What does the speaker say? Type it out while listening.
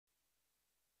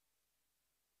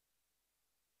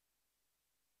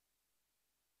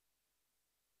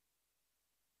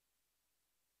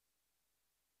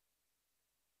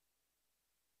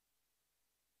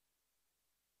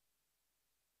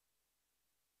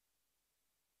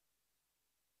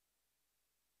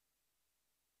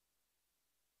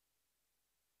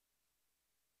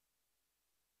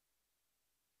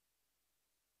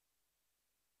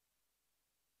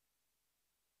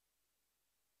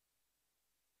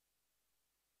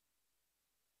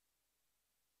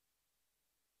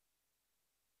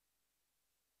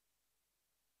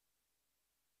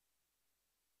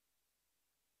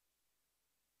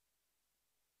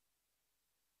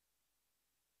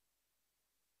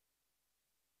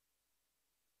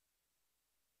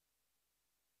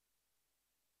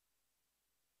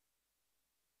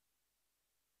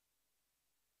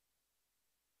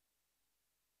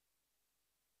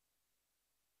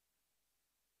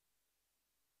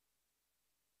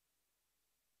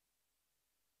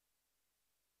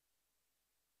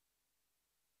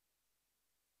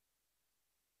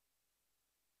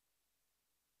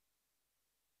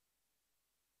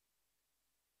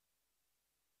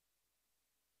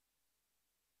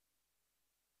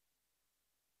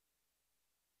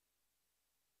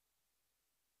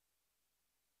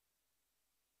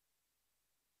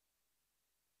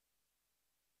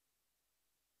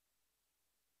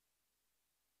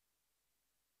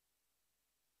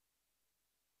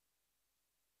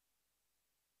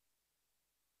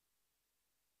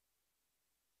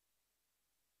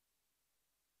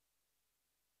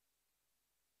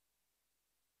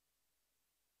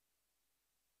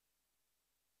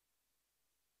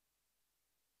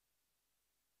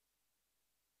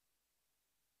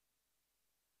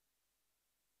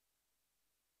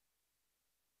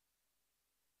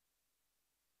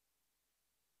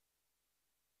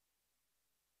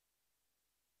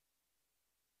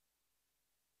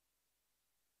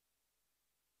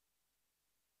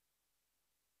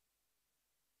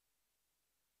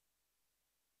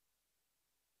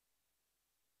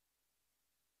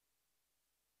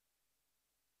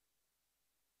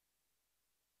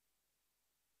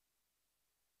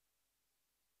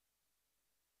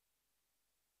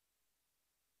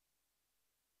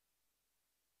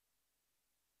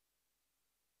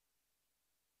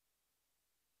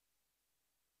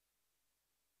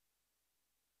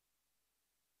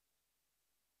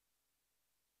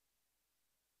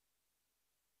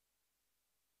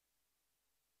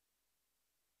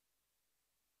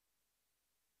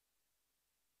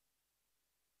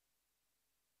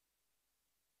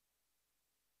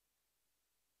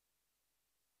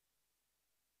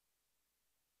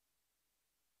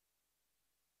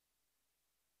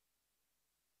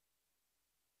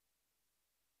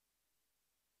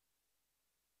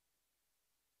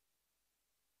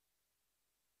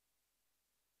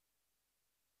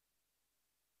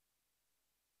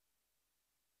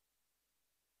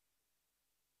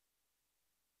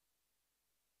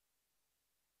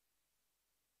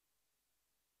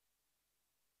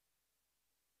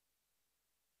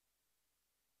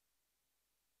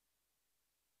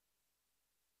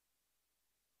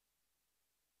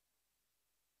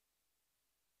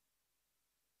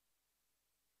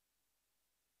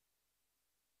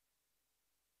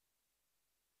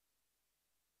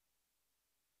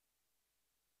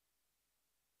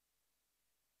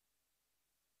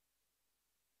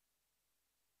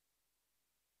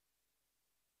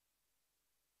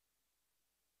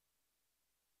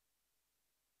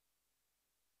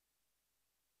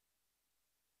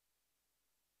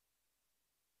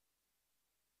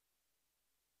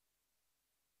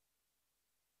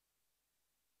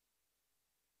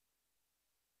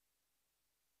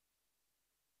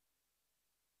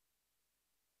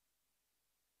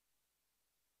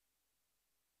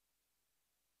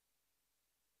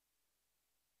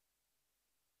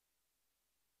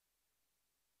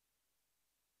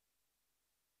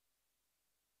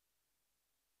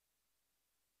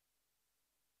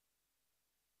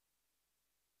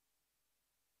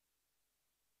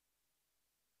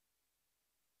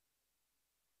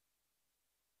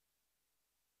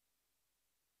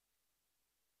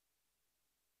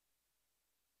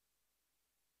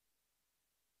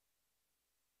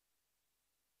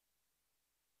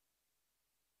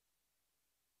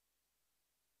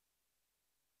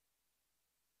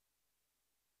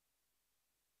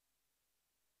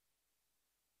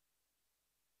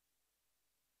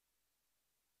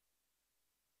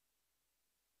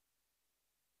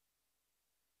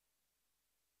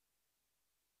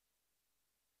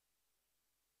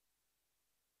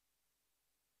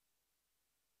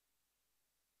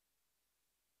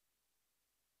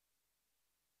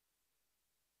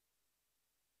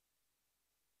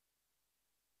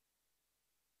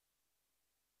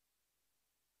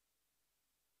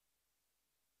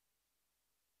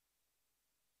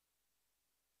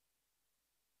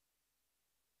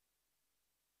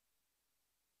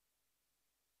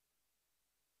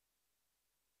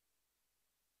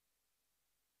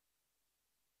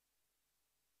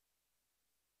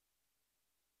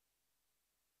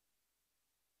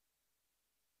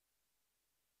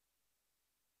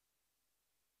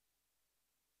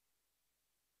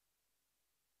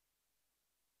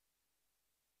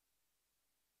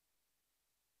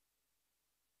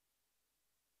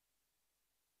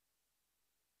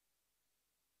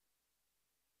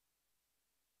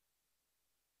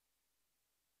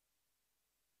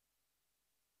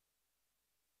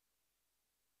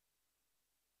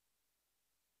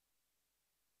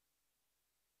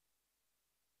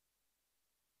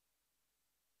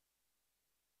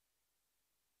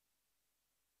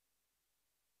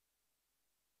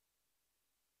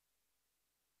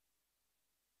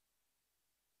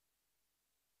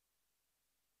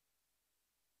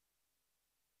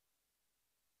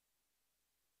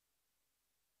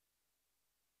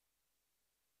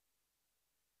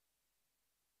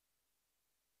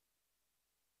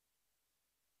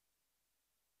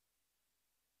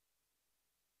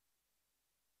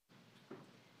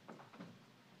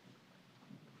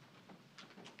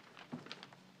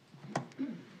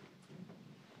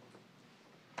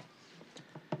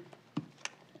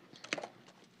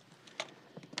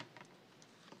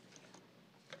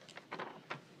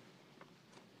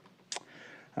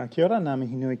Kia ora, ngā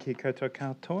mihi nui ki koutou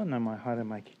katoa, nā mai haere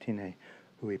mai ki tēnei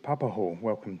hui papaho.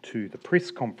 Welcome to the press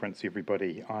conference,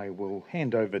 everybody. I will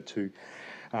hand over to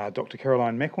Dr.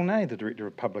 Caroline McElnay, the Director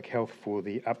of Public Health, for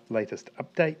the latest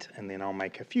update, and then I'll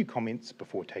make a few comments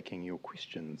before taking your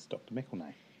questions. Dr.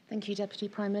 McElnay. Thank you, Deputy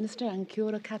Prime Minister, and kia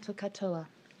ora katoa.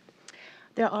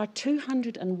 There are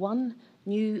 201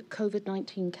 new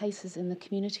COVID-19 cases in the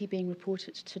community being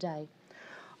reported today.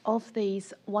 Of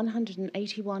these,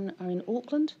 181 are in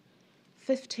Auckland,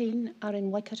 15 are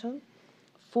in Waikato,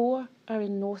 4 are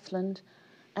in Northland,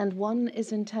 and 1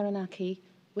 is in Taranaki,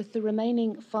 with the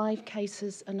remaining 5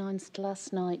 cases announced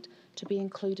last night to be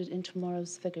included in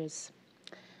tomorrow's figures.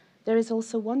 There is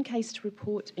also 1 case to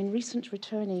report in recent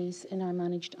returnees in our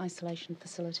managed isolation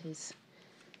facilities.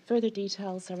 Further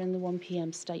details are in the 1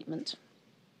 p.m. statement.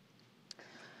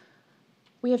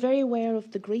 We are very aware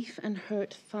of the grief and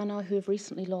hurt whānau who have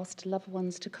recently lost loved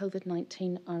ones to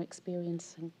COVID-19 are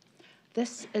experiencing.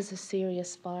 This is a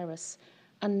serious virus,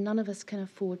 and none of us can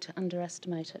afford to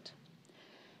underestimate it.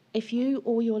 If you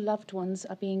or your loved ones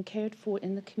are being cared for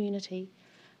in the community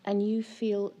and you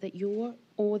feel that your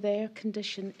or their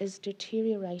condition is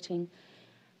deteriorating,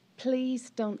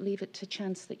 please don't leave it to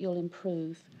chance that you'll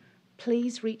improve.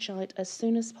 Please reach out as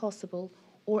soon as possible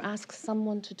or ask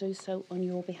someone to do so on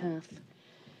your behalf.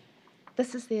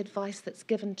 This is the advice that's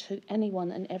given to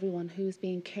anyone and everyone who is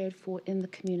being cared for in the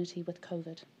community with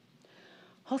COVID.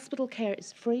 Hospital care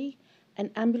is free and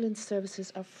ambulance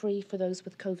services are free for those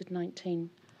with COVID-19.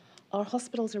 Our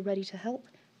hospitals are ready to help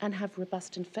and have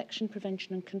robust infection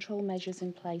prevention and control measures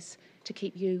in place to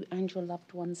keep you and your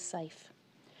loved ones safe.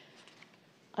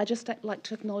 I'd just like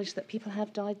to acknowledge that people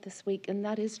have died this week, and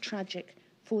that is tragic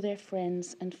for their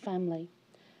friends and family.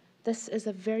 This is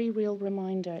a very real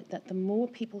reminder that the more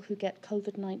people who get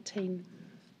COVID-19,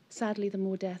 sadly, the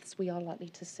more deaths we are likely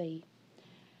to see.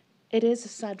 It is a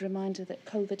sad reminder that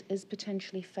COVID is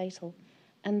potentially fatal,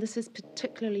 and this is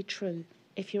particularly true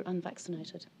if you're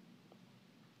unvaccinated.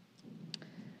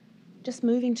 Just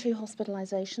moving to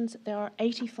hospitalisations, there are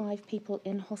 85 people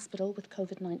in hospital with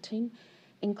COVID-19,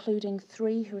 including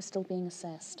 3 who are still being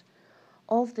assessed.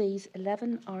 Of these,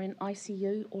 11 are in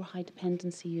ICU or high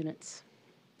dependency units.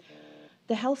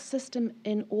 The health system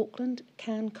in Auckland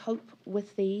can cope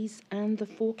with these and the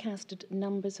forecasted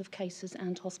numbers of cases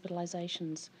and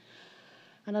hospitalisations.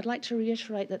 And I'd like to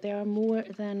reiterate that there are more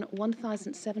than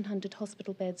 1,700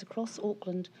 hospital beds across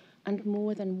Auckland and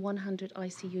more than 100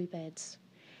 ICU beds.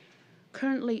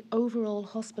 Currently, overall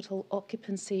hospital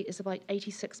occupancy is about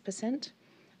 86%,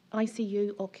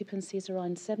 ICU occupancy is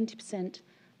around 70%,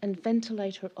 and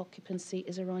ventilator occupancy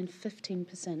is around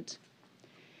 15%.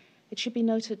 It should be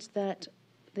noted that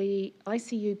the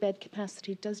ICU bed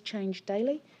capacity does change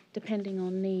daily, depending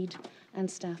on need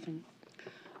and staffing.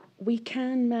 We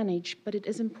can manage, but it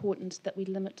is important that we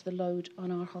limit the load on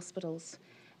our hospitals.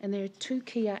 And there are 2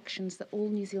 key actions that all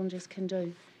New Zealanders can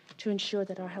do to ensure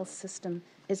that our health system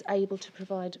is able to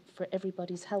provide for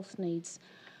everybody's health needs.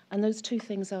 And those 2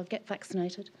 things are get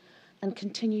vaccinated and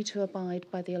continue to abide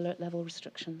by the alert level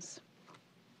restrictions.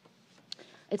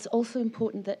 It's also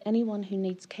important that anyone who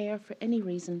needs care for any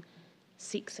reason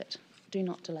seeks it. Do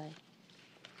not delay.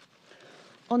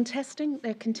 On testing,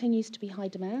 there continues to be high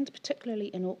demand, particularly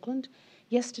in Auckland.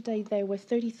 Yesterday, there were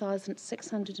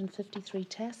 30,653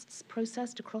 tests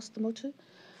processed across the motu,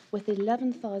 with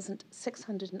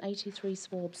 11,683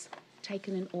 swabs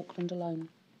taken in Auckland alone.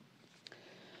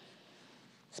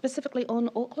 Specifically on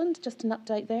Auckland, just an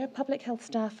update there, public health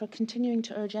staff are continuing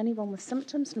to urge anyone with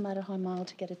symptoms, no matter how mild,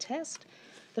 to get a test.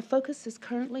 The focus is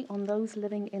currently on those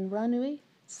living in Ranui,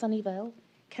 Sunnyvale,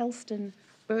 Kelston,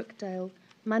 Birkdale,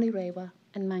 Manirewa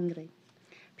and Mangere.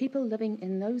 People living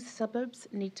in those suburbs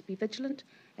need to be vigilant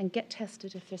and get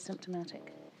tested if they're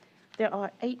symptomatic. There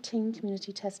are 18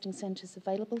 community testing centres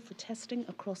available for testing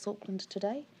across Auckland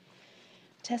today.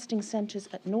 Testing centres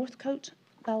at Northcote,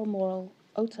 Balmoral,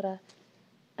 Otara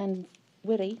and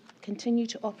Wiri continue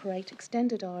to operate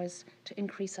extended hours to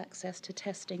increase access to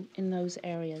testing in those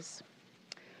areas.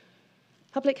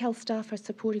 Public health staff are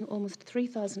supporting almost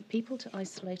 3,000 people to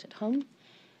isolate at home.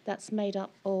 That's made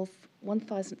up of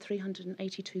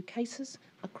 1,382 cases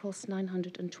across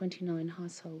 929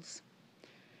 households.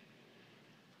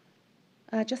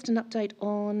 Just an update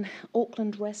on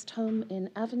Auckland Rest Home in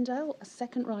Avondale. A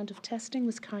second round of testing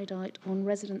was carried out on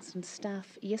residents and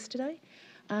staff yesterday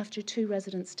after 2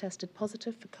 residents tested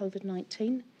positive for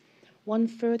COVID-19. 1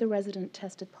 further resident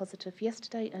tested positive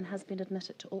yesterday and has been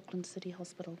admitted to Auckland City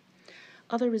Hospital.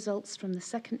 Other results from the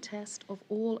second test of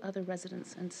all other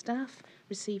residents and staff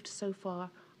received so far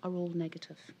are all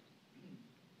negative.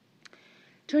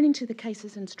 Turning to the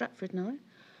cases in Stratford now,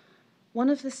 1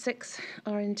 of the 6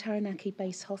 are in Taranaki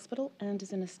Base Hospital and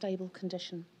is in a stable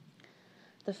condition.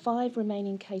 The 5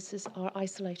 remaining cases are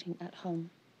isolating at home.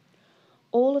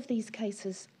 All of these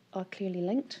cases are clearly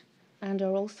linked and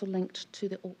are also linked to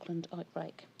the Auckland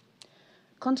outbreak.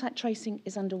 Contact tracing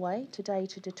is underway today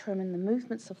to determine the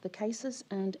movements of the cases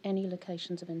and any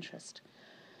locations of interest.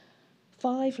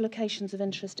 5 locations of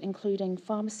interest, including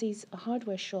pharmacies, a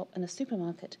hardware shop and a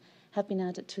supermarket, have been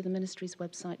added to the Ministry's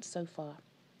website so far.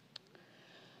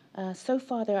 So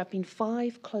far, there have been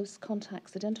 5 close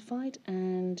contacts identified,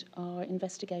 and our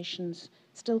investigations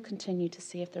still continue to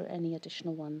see if there are any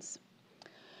additional ones.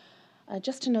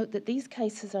 Just to note that these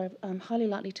cases are highly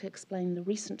likely to explain the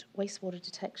recent wastewater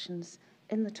detections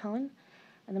in the town,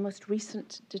 and the most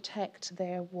recent detect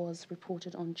there was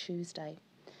reported on Tuesday.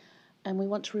 And we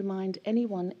want to remind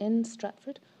anyone in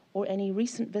Stratford or any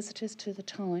recent visitors to the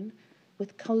town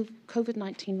with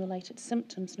COVID-19 related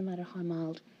symptoms, no matter how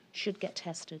mild, should get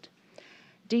tested.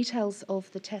 Details of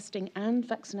the testing and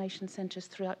vaccination centres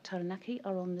throughout Taranaki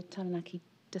are on the Taranaki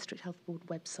District Health Board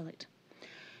website.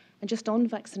 And just on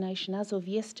vaccination, as of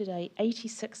yesterday,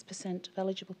 86% of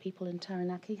eligible people in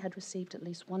Taranaki had received at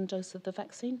least 1 dose of the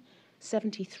vaccine,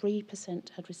 73%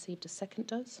 had received a second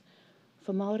dose.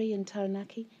 For Māori in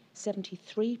Taranaki,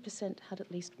 73% had at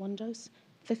least 1 dose,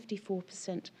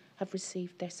 54% have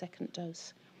received their second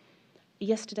dose.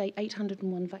 Yesterday,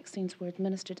 801 vaccines were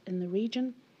administered in the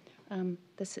region.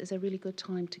 This is a really good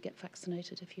time to get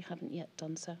vaccinated if you haven't yet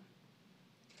done so.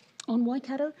 On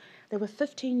Waikato, there were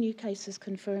 15 new cases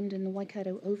confirmed in the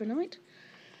Waikato overnight.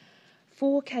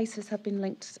 4 cases have been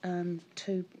linked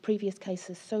to previous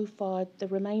cases so far. The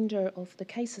remainder of the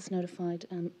cases notified,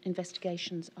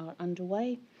 investigations are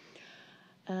underway.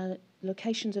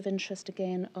 Locations of interest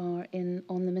again are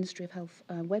on the Ministry of Health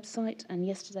website, and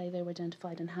yesterday they were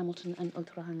identified in Hamilton and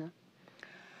Otorohanga.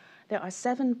 There are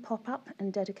 7 pop-up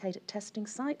and dedicated testing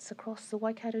sites across the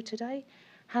Waikato today: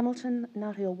 Hamilton,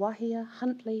 Ngāriowahia,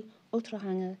 Huntly,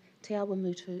 Otorohanga, Te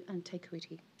Awamutu and Te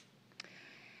Kuiti.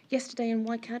 Yesterday in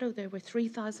Waikato there were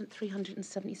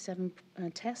 3,377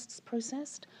 tests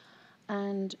processed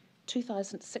and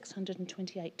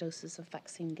 2,628 doses of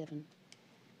vaccine given.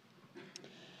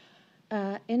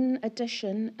 In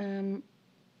addition,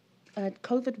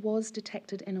 COVID was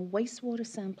detected in a wastewater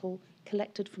sample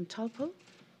collected from Taupo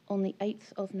on the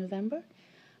 8th of November.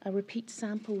 A repeat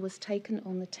sample was taken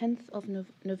on the 10th of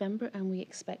November, and we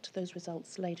expect those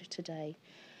results later today.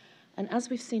 And as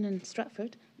we've seen in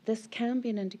Stratford, this can be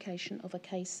an indication of a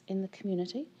case in the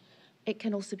community. It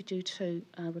can also be due to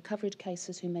recovered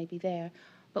cases who may be there,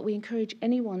 but we encourage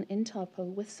anyone in Taupo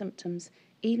with symptoms,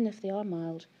 even if they are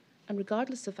mild, and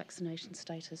regardless of vaccination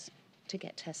status, to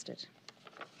get tested.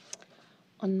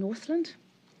 On Northland,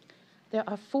 there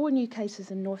are 4 new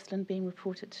cases in Northland being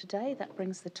reported today. That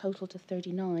brings the total to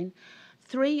 39.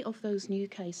 3 of those new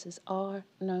cases are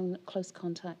known close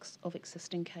contacts of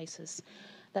existing cases.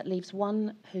 That leaves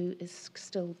 1 who is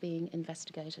still being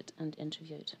investigated and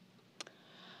interviewed.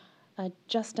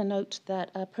 Just a note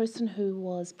that a person who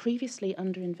was previously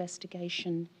under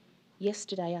investigation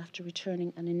yesterday after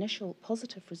returning an initial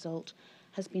positive result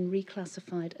has been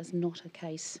reclassified as not a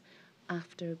case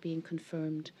after being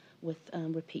confirmed with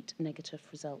repeat negative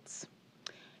results.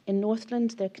 In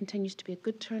Northland, there continues to be a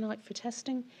good turnout for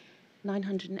testing,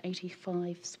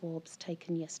 985 swabs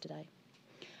taken yesterday.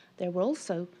 There were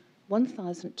also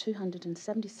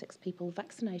 1,276 people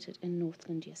vaccinated in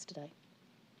Northland yesterday.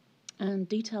 And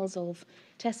details of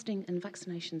testing and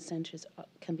vaccination centres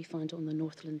can be found on the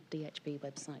Northland DHB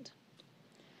website.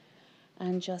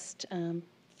 And just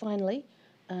finally,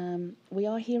 we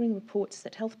are hearing reports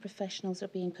that health professionals are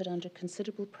being put under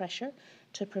considerable pressure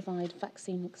to provide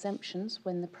vaccine exemptions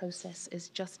when the process is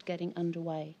just getting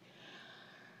underway.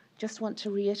 Just want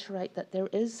to reiterate that there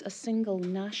is a single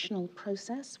national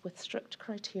process with strict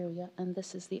criteria, and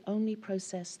this is the only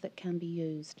process that can be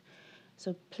used.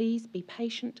 So please be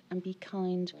patient and be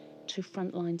kind to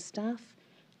frontline staff.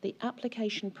 The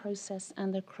application process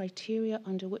and the criteria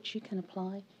under which you can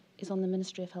apply is on the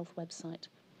Ministry of Health website.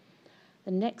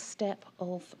 The next step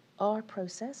of our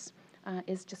process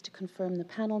is just to confirm the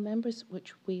panel members,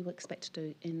 which we will expect to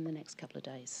do in the next couple of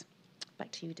days. Back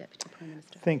to you, Deputy Prime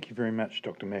Minister. Thank you very much,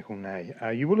 Dr.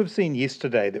 McElnay. You will have seen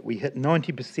yesterday that we hit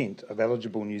 90% of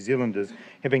eligible New Zealanders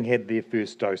having had their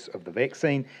first dose of the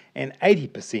vaccine and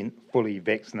 80% fully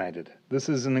vaccinated. This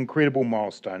is an incredible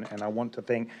milestone, and I want to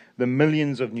thank the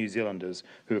millions of New Zealanders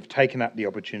who have taken up the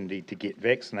opportunity to get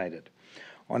vaccinated.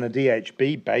 On a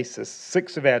DHB basis,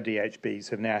 6 of our DHBs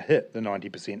have now hit the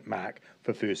 90% mark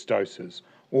for first doses: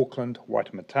 Auckland,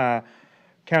 Waitemata,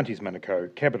 Counties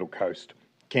Manukau, Capital Coast,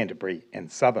 Canterbury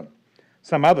and Southern.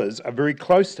 Some others are very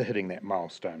close to hitting that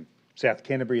milestone. South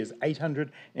Canterbury is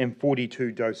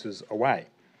 842 doses away.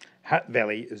 Hutt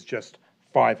Valley is just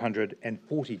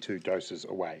 542 doses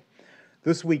away.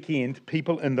 This weekend,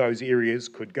 people in those areas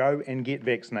could go and get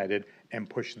vaccinated and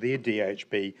push their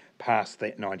DHB past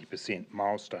that 90%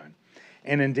 milestone.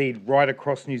 And indeed, right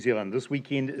across New Zealand, this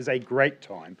weekend is a great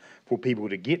time for people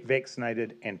to get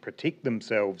vaccinated and protect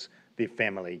themselves, their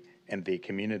family, and their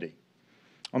community.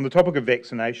 On the topic of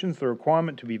vaccinations, the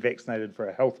requirement to be vaccinated for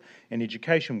our health and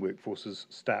education workforces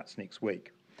starts next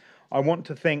week. I want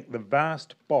to thank the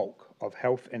vast bulk of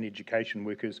health and education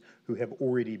workers who have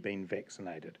already been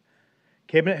vaccinated.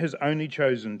 Cabinet has only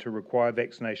chosen to require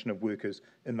vaccination of workers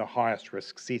in the highest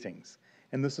risk settings,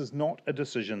 and this is not a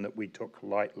decision that we took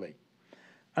lightly.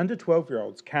 Under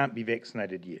 12-year-olds can't be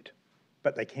vaccinated yet,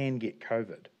 but they can get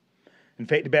COVID. In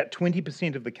fact, about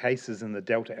 20% of the cases in the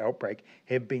Delta outbreak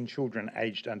have been children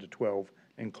aged under 12,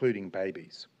 including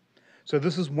babies. So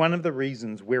this is one of the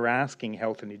reasons we're asking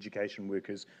health and education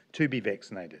workers to be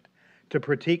vaccinated, to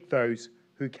protect those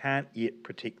who can't yet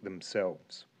protect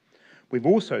themselves. We've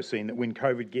also seen that when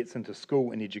COVID gets into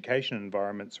school and education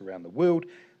environments around the world,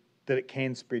 that it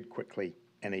can spread quickly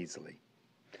and easily.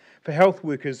 For health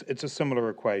workers, it's a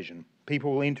similar equation.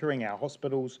 People entering our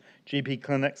hospitals, GP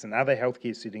clinics and other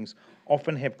healthcare settings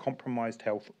often have compromised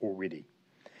health already.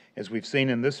 As we've seen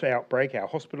in this outbreak, our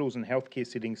hospitals and healthcare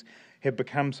settings have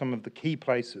become some of the key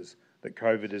places that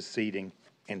COVID is seeding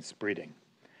and spreading.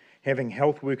 Having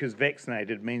health workers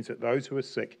vaccinated means that those who are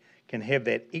sick can have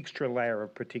that extra layer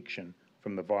of protection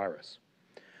from the virus.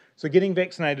 So getting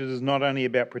vaccinated is not only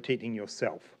about protecting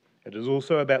yourself, it is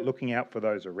also about looking out for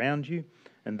those around you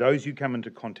and those you come into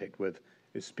contact with,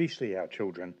 especially our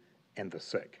children and the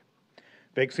sick.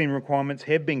 Vaccine requirements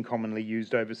have been commonly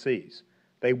used overseas.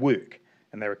 They work,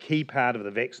 and they're a key part of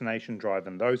the vaccination drive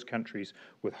in those countries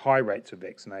with high rates of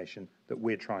vaccination that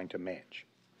we're trying to match.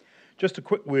 Just a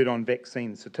quick word on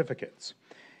vaccine certificates.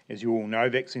 As you all know,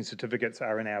 vaccine certificates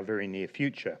are in our very near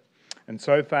future. And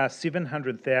so far,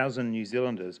 700,000 New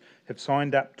Zealanders have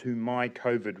signed up to My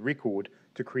COVID Record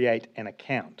to create an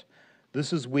account.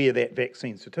 This is where that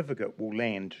vaccine certificate will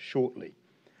land shortly.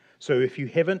 So if you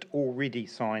haven't already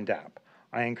signed up,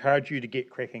 I encourage you to get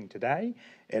cracking today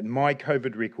at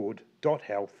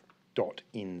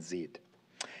mycovidrecord.health.nz.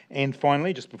 And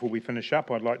finally, just before we finish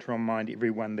up, I'd like to remind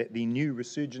everyone that the new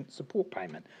Resurgent Support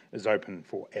Payment is open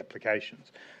for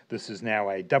applications. This is now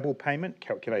a double payment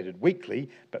calculated weekly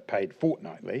but paid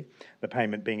fortnightly, the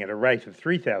payment being at a rate of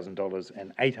 $3,000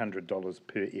 and $800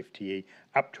 per FTE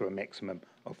up to a maximum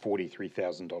of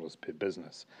 $43,000 per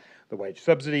business. The wage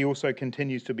subsidy also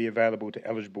continues to be available to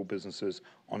eligible businesses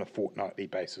on a fortnightly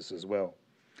basis as well.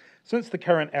 Since the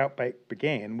current outbreak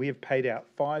began, we have paid out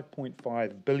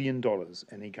 $5.5 billion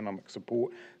in economic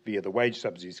support via the wage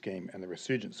subsidy scheme and the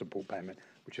Resurgent Support Payment,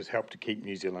 which has helped to keep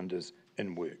New Zealanders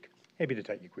in work. Happy to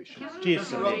take your questions. Can we get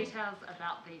some details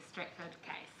about the Stratford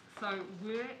case? So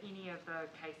were any of the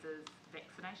cases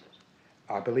vaccinated?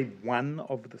 I believe one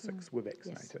of the 6 were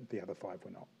vaccinated, yes. The other 5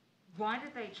 were not. Why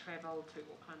did they travel to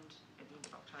Auckland at the end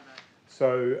of October?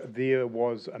 So there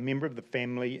was a member of the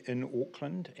family in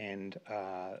Auckland, and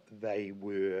they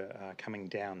were coming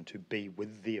down to be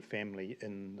with their family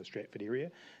in the Stratford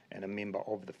area, and a member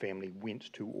of the family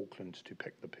went to Auckland to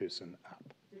pick the person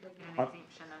up. I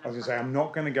was going to say, I'm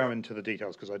not going to go into the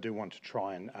details because I do want to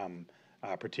try and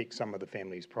protect some of the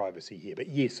family's privacy here. But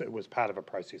yes, it was part of a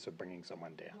process of bringing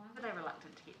someone down. Why were they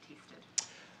reluctant to get tested?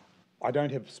 I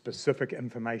don't have specific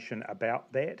information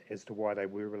about that as to why they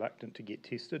were reluctant to get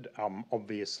tested.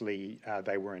 Obviously,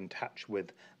 they were in touch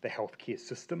with the healthcare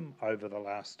system over the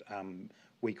last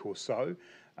week or so,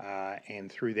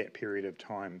 and through that period of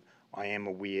time, I am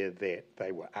aware that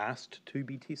they were asked to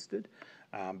be tested,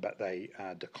 but they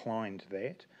declined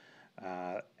that.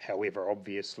 However,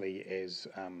 obviously, as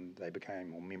they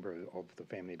became, or member of the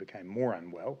family became more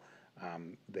unwell,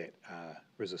 that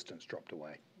resistance dropped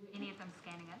away. Were any of them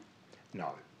scanning in?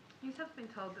 No. You have been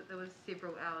told that there was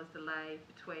several hours delay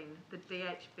between the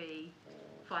DHB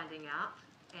finding out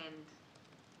and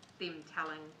them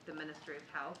telling the Ministry of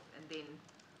Health and then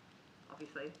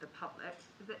obviously the public.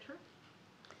 Is that true?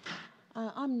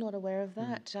 I'm not aware of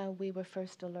that. We were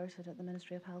first alerted at the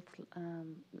Ministry of Health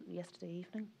yesterday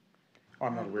evening.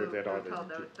 I'm not aware of that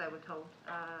either. They were told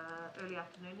early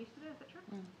afternoon yesterday, is that true?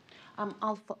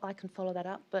 I can follow that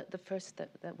up, but the first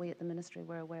that we at the Ministry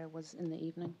were aware was in the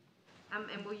evening.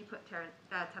 And will you put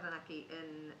Taranaki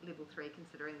in level 3,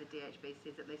 considering the DHB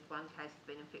says at least one case has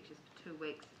been infectious for 2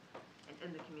 weeks and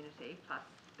in the community, plus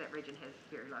that region has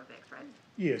very low vax rates?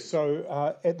 Yeah, so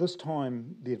at this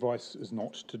time the advice is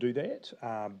not to do that,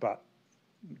 but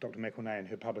Dr. McElnay and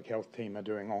her public health team are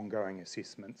doing ongoing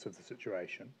assessments of the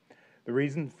situation. The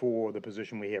reason for the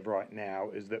position we have right now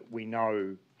is that we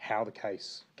know how the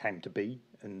case came to be,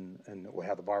 or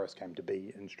how the virus came to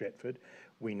be in Stratford.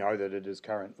 We know that it is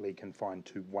currently confined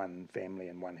to one family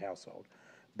and one household.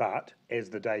 But as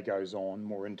the day goes on,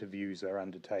 more interviews are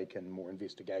undertaken, more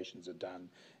investigations are done,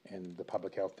 and the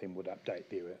public health team would update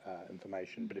their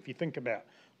information. But if you think about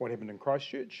what happened in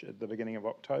Christchurch at the beginning of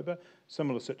October,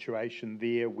 similar situation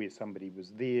there where somebody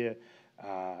was there,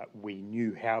 we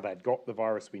knew how they'd got the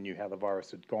virus, we knew how the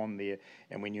virus had gone there,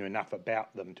 and we knew enough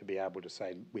about them to be able to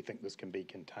say, we think this can be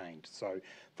contained. So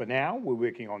for now, we're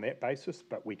working on that basis,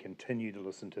 but we continue to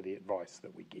listen to the advice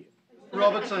that we get.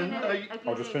 Robertson,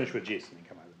 I'll just finish with Jess and then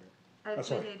come over. A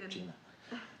Sorry, Dunedin Gina.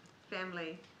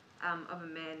 family of a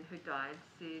man who died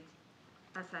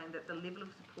are saying that the level of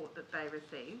support that they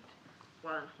received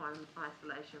while in home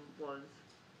isolation was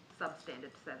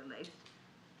substandard, to say the least.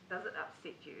 Does it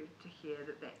upset you to hear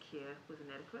that that care was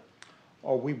inadequate?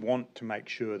 Oh, we want to make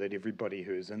sure that everybody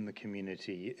who is in the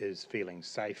community is feeling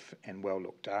safe and well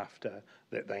looked after,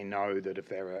 that they know that if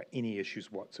there are any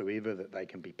issues whatsoever, that they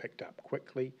can be picked up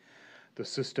quickly. The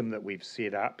system that we've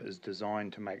set up is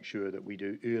designed to make sure that we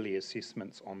do early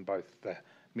assessments on both the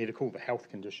medical, the health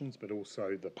conditions, but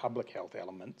also the public health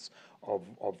elements of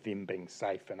them being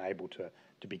safe and able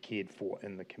to be cared for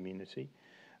in the community.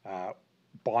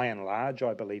 By and large,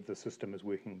 I believe the system is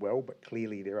working well, but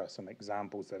clearly there are some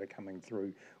examples that are coming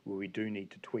through where we do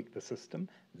need to tweak the system.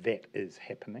 That is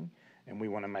happening, and we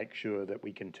want to make sure that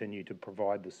we continue to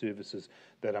provide the services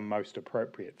that are most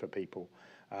appropriate for people.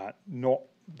 Not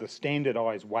the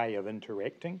standardised way of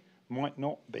interacting might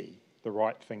not be the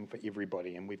right thing for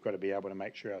everybody, and we've got to be able to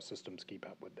make sure our systems keep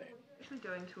up with that. What are you actually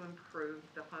doing to improve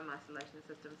the home isolation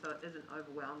system so it isn't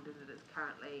overwhelmed as it is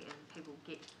currently and people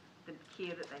get the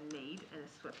care that they need in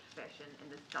a swift fashion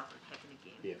and this doesn't happen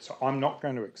again? Yeah, so I'm not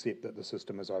going to accept that the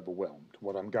system is overwhelmed.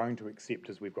 What I'm going to accept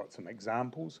is we've got some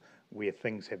examples where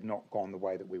things have not gone the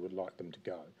way that we would like them to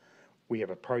go. We have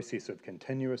a process of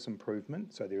continuous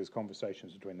improvement, so there is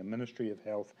conversations between the Ministry of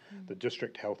Health, the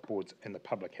district health boards and the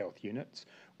public health units.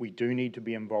 We do need to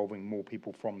be involving more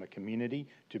people from the community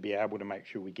to be able to make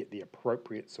sure we get the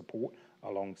appropriate support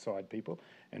alongside people,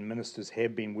 and ministers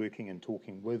have been working and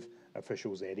talking with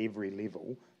officials at every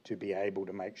level to be able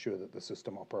to make sure that the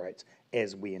system operates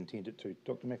as we intend it to.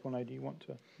 Dr. McElnay, do you want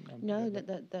to? No,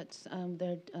 that's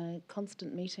there are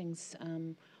constant meetings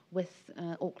with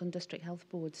Auckland District Health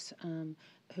Boards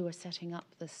who are setting up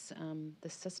this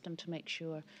system to make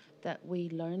sure that we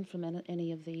learn from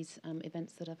any of these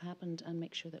events that have happened and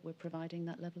make sure that we're providing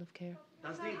that level of care.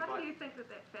 So how do you think that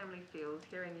family feels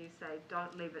hearing you say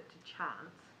don't leave it to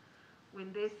chance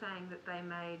when they're saying that they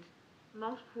made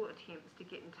multiple attempts to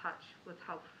get in touch with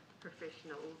health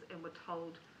professionals and were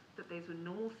told that these were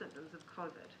normal symptoms of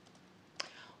COVID?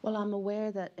 Well, I'm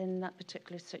aware that in that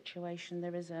particular situation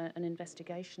there is an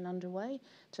investigation underway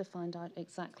to find out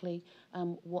exactly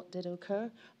what did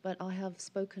occur, but I have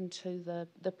spoken to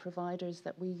the providers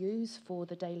that we use for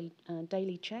the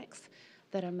daily checks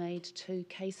that are made to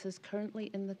cases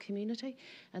currently in the community,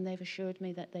 and they've assured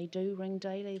me that they do ring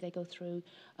daily. They go through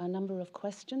a number of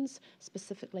questions,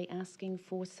 specifically asking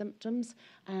for symptoms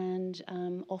and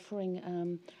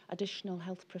offering additional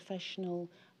health professional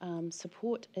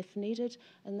support if needed,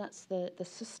 and that's the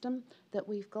system that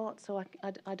we've got. So I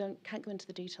can't go into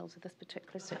the details of this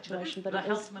particular situation, but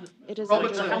it is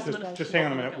just hang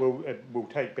on a minute. We'll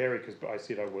take Barry because I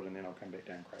said I would, and then I'll come back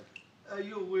down, Craig. are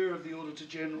you aware of the Auditor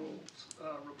General's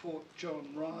report, John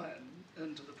Ryan,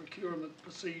 into the procurement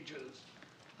procedures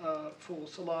for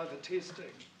saliva testing,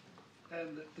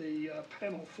 and that the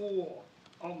panel 4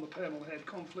 on the panel had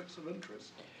conflicts of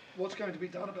interest? What's going to be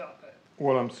done about that?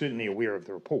 Well, I'm certainly aware of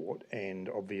the report, and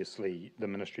obviously the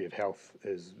Ministry of Health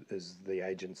is the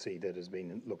agency that has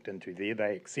been looked into there.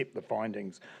 They accept the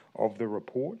findings of the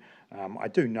report. I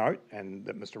do note, and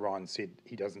that Mr. Ryan said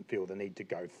he doesn't feel the need to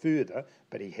go further,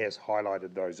 but he has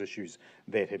highlighted those issues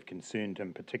that have concerned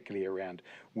him, particularly around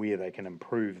where they can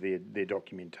improve their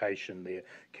documentation, their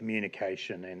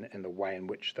communication, and the way in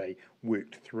which they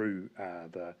worked through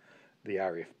the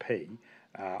RFP.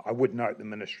 I would note the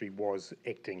ministry was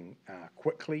acting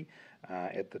quickly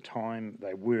at the time.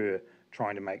 They were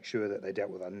trying to make sure that they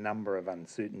dealt with a number of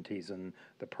uncertainties in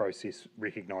the process,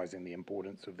 recognising the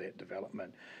importance of that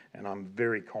development. And I'm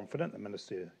very confident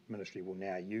the ministry will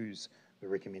now use the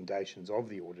recommendations of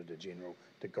the Auditor General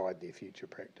to guide their future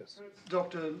practice.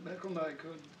 Dr. McElnay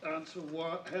could answer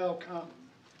how come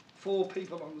 4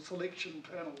 people on the selection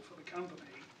panel for the company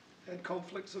had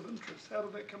conflicts of interest. How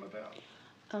did that come about?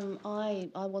 I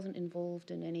wasn't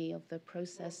involved in any of the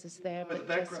processes there, With the but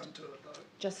background to it, though.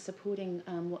 just supporting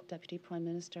what Deputy Prime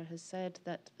Minister has said,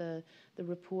 that the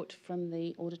report from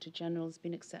the Auditor General has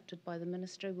been accepted by the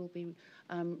Minister. We'll be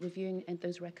reviewing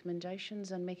those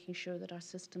recommendations and making sure that our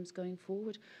system's going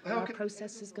forward, our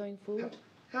processes going forward.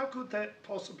 How could that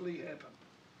possibly happen?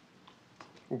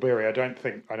 Well, Barry, I don't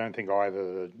think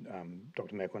either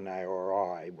Dr. McElnay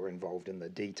or I were involved in the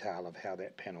detail of how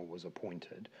that panel was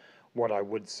appointed. What I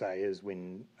would say is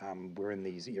when we're in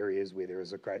these areas where there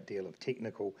is a great deal of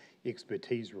technical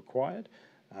expertise required,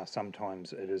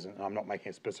 sometimes it isn't. I'm not making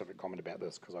a specific comment about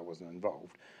this because I wasn't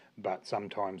involved, but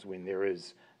sometimes when there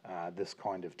is this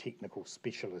kind of technical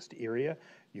specialist area,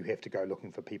 you have to go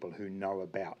looking for people who know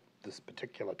about this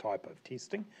particular type of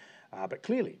testing. But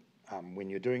clearly, when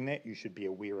you're doing that, you should be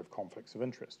aware of conflicts of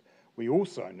interest. We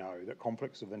also know that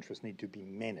conflicts of interest need to be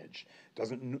managed. It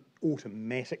doesn't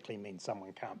automatically mean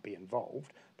someone can't be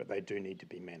involved, but they do need to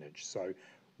be managed. So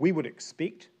we would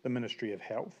expect the Ministry of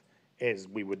Health, as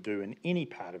we would do in any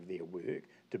part of their work,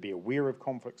 to be aware of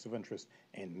conflicts of interest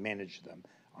and manage them.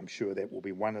 I'm sure that will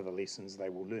be one of the lessons they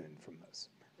will learn from this.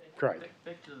 Craig.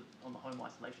 Back to on the home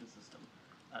isolation system.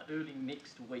 Early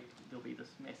next week, there'll be this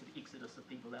massive exodus of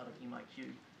people out of MIQ.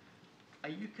 Are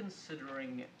you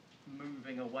considering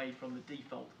moving away from the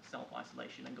default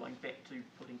self-isolation and going back to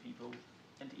putting people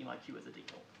into MIQ as a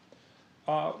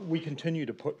default? We continue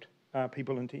to put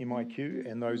people into MIQ,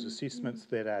 and those assessments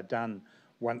that are done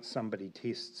once somebody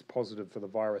tests positive for the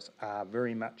virus are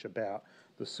very much about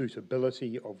the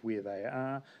suitability of where they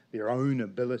are, their own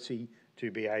ability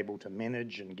to be able to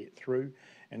manage and get through.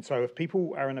 And so if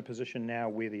people are in a position now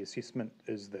where the assessment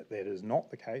is that that is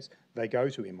not the case, they go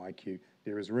to MIQ.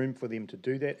 There is room for them to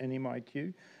do that in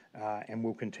MIQ, and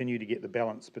we'll continue to get the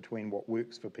balance between what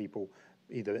works for people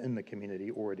either in the community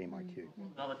or at MIQ.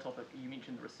 Another topic, you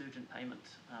mentioned the resurgent payment.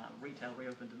 Retail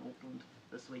reopened in Auckland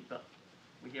this week, but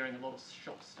we're hearing a lot of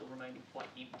shops still remaining quite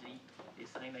empty. They're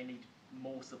saying they need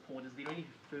more support. Is there any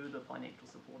further financial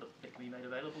support that can be made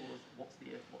available, or what's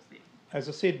there? As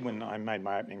I said when I made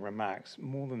my opening remarks,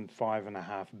 more than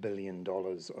 $5.5 billion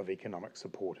of economic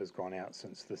support has gone out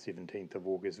since the 17th of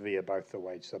August via both the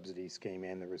wage subsidy scheme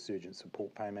and the resurgent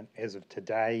support payment. As of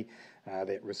today,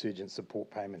 that resurgent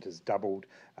support payment has doubled.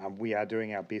 We are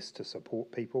doing our best to support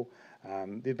people.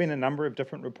 There have been a number of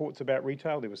different reports about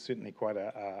retail. There was certainly quite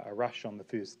a rush on the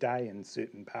first day in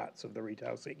certain parts of the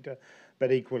retail sector, but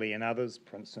equally in others,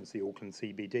 for instance the Auckland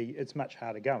CBD, it's much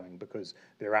harder going because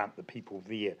there aren't the people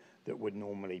there that would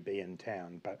normally be in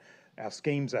town. But our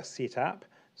schemes are set up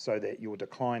so that your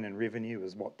decline in revenue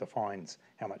is what defines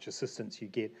how much assistance you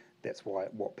get. That's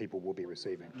what people will be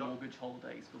receiving. Mortgage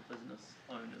holidays for business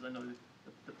owners. I know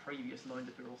the previous loan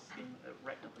deferral scheme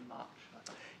wrapped up in March.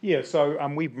 Yeah, so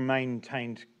we've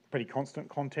maintained pretty constant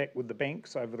contact with the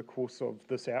banks over the course of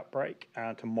this outbreak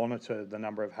to monitor the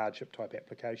number of hardship type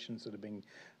applications that are being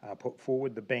put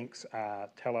forward. The banks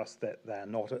tell us that they're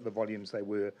not at the volumes they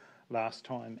were last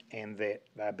time and that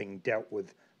they're being dealt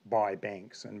with by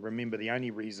banks. And remember, the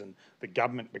only reason the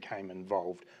government became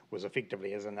involved was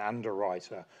effectively as an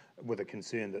underwriter with a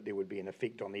concern that there would be an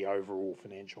effect on the overall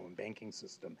financial and banking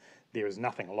system. There is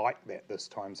nothing like that this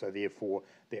time, so therefore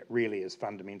that really is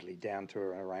fundamentally down to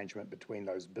an arrangement between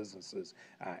those businesses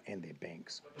and their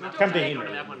banks. Come to Henry.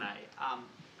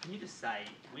 Can you just say,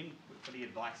 for the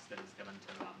advice that is given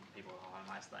to people who are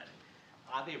home isolating,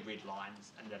 are there red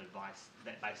lines in that advice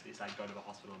that basically say go to the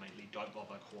hospital immediately, don't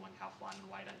bother calling Healthline and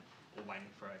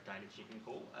waiting for a daily check-in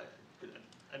call?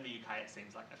 In the UK, it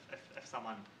seems like if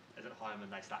someone is at home and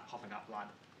they start coughing up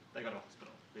blood, they go to the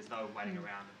hospital. There's no waiting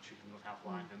around and checking with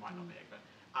Healthline who might not be active.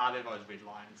 Are there those red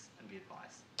lines in the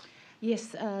advice?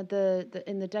 Yes,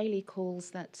 in the daily calls,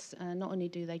 that's not only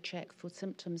do they check for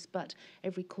symptoms, but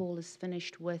every call is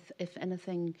finished with, if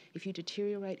anything, if you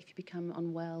deteriorate, if you become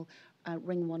unwell,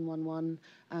 ring 111,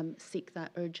 seek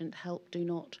that urgent help. Do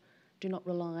not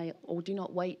rely or do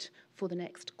not wait for the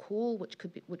next call, which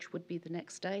would be the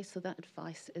next day. So that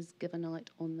advice is given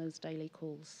out on those daily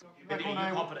calls. Are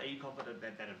you confident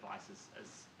that that advice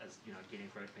is getting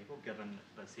through to people, given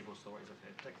the several stories I've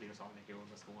heard, particularly on the Herald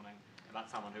this morning, about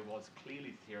someone who was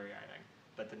clearly deteriorating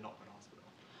but did not go to hospital?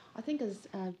 I think, as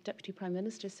Deputy Prime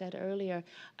Minister said earlier,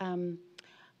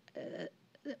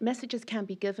 messages can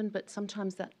be given, but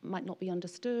sometimes that might not be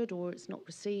understood, or it's not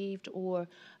received, or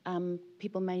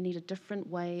people may need a different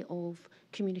way of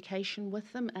communication with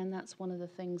them, and that's one of the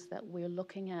things that we're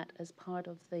looking at as part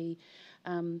of the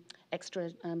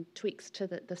extra tweaks to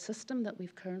the system that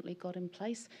we've currently got in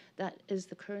place. That is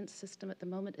the current system at the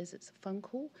moment, is it's a phone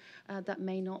call. That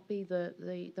may not be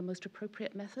the most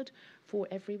appropriate method for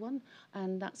everyone,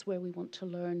 and that's where we want to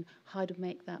learn how to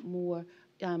make that more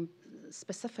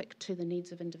specific to the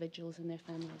needs of individuals and their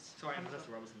families. Sorry,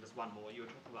 Minister Robertson, just one more. You were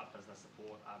talking about business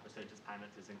support, procedures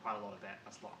payments. There's been quite a lot of that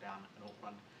this lockdown in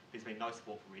Auckland. There's been no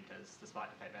support for renters, despite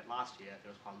the fact that last year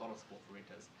there was quite a lot of support for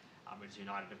renters. Renters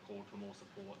United have called for more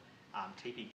support.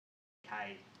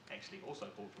 TPK actually also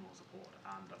called for more support,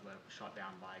 but were shot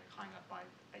down by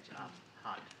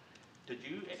HUD. Did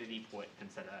you at any point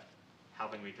consider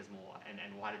helping renters more, and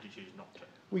why did you choose not to?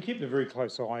 We kept a very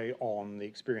close eye on the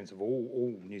experience of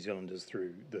all New Zealanders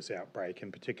through this outbreak,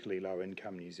 and particularly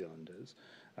low-income New Zealanders.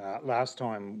 Last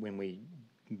time when we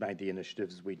made the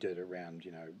initiatives we did around,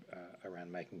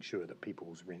 around making sure that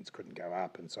people's rents couldn't go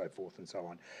up and so forth and so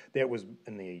on, that was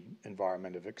in the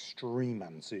environment of extreme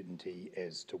uncertainty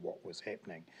as to what was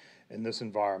happening. In this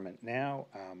environment now,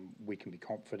 we can be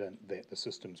confident that the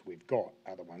systems we've got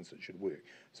are the ones that should work.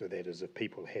 So that is, if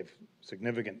people have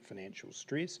significant financial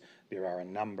stress, there are a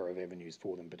number of avenues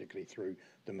for them, particularly through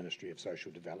the Ministry of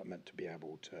Social Development, to be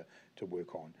able to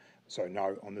work on. So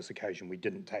no, on this occasion we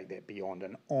didn't take that beyond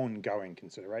an ongoing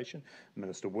consideration.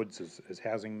 Minister Woods, as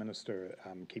Housing Minister,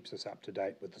 keeps us up to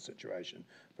date with the situation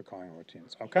for Kaingaroa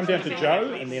tenants. I'll come down to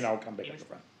Joe and then I'll come back up the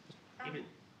front.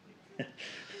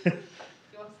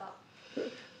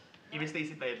 MSD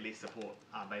said they had less support,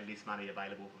 they had less money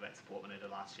available for that support than they did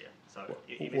last year. So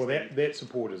well, that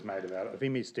support is made available. If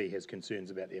MSD has concerns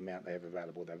about the amount they have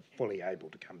available, they're fully able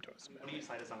to come to us. What do you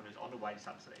say to someone who's on the wage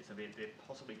subsidy? So they're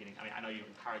possibly getting, I know you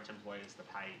encourage employers to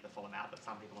pay the full amount, but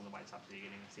some people on the wage subsidy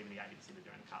are getting 70-80% of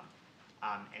their income.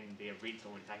 And their rent's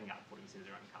already taking up 40% of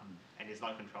their income. And there's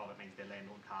no control. That means their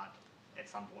landlord can't, at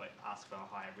some point, ask for a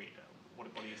higher rent. What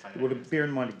do you say to Well, that? bear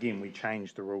in mind, again, we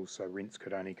changed the rules so rents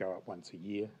could only go up once a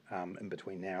year in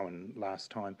between now and last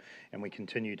time, and we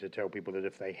continue to tell people that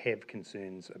if they have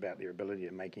concerns about their ability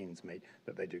to make ends meet,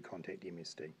 that they do contact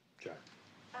MSD. Joe.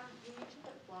 You mentioned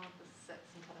that one of the 6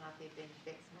 in Taranaki had been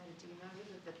vaccinated. Do you know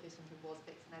whether the person who was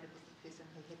vaccinated was the person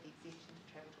who had the exemption to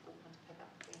travel to Auckland to pick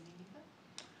up the family member?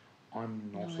 I'm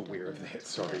not No, I aware of don't know that.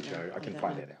 Sorry, Joe. I can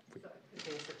find that out. So is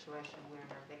there a situation where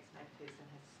a vaccinated person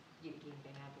has yet again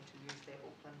been able to use their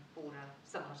Auckland border,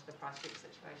 similar to the Christchurch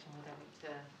situation where they went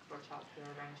for a childcare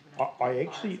arrangement?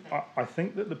 I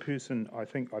think that the person,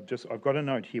 I've got a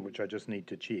note here which I just need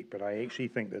to check, but I actually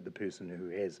think that the person who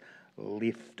has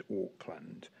left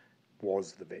Auckland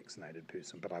was the vaccinated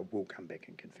person, but I will come back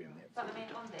and confirm that. But I mean,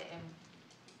 on that, and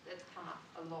it's come up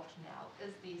a lot now,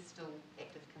 is there still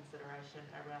active consideration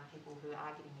around people who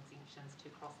are getting exemptions to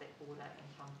cross that border and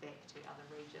come back to other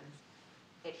regions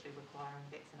actually requiring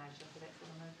vaccination for that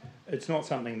sort of movement? It's not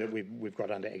something that we've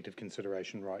got under active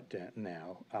consideration right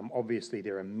now. Obviously,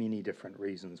 there are many different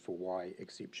reasons for why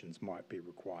exceptions might be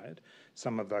required.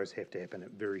 Some of those have to happen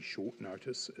at very short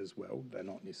notice as well. They're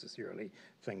not necessarily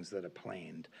things that are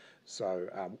planned. So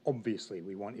obviously,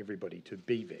 we want everybody to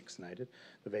be vaccinated.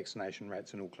 The vaccination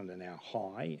rates in Auckland are now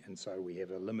high, and so we have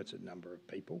a limited number of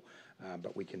people,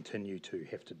 but we continue to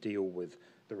have to deal with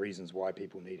the reasons why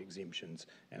people need exemptions,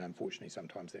 and unfortunately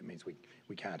sometimes that means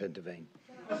we can't intervene.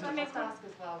 Can I just ask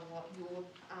as well what your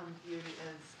view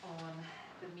is on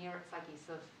the merits, I guess,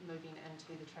 of moving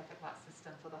into the traffic light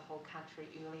system for the whole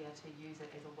country earlier to use it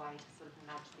as a way to sort of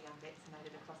nudge the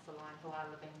unvaccinated across the line who are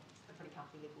living a pretty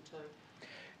comfy level 2?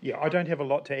 Yeah, I don't have a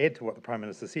lot to add to what the Prime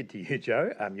Minister said to you,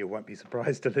 Joe. You won't be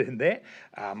surprised to learn that.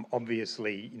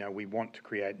 Obviously, we want to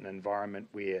create an environment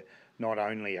where not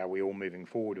only are we all moving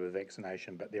forward with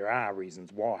vaccination, but there are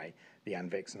reasons why the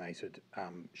unvaccinated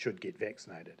should get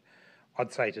vaccinated.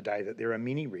 I'd say today that there are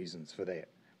many reasons for that,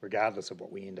 regardless of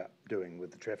what we end up doing with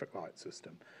the traffic light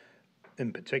system.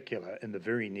 In particular, in the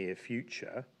very near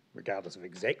future, regardless of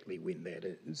exactly when that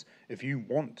is, if you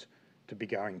want to be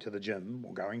going to the gym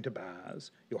or going to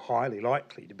bars, you're highly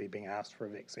likely to be being asked for a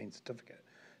vaccine certificate.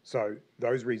 So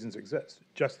those reasons exist.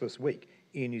 Just this week,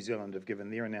 Air New Zealand have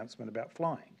given their announcement about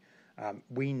flying.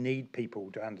 We need people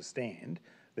to understand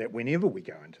that whenever we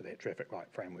go into that traffic light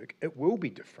framework, it will be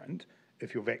different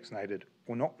if you're vaccinated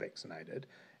or not vaccinated,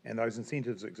 and those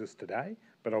incentives exist today,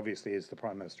 but obviously, as the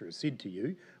Prime Minister has said to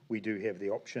you, we do have the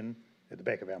option at the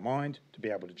back of our mind to be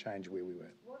able to change where we were.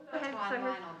 What is the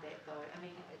timeline on that though? I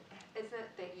mean, is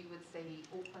it that you would see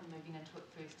Auckland moving into it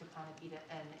first to kind of get it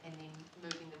in and then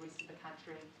moving the rest of the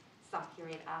country some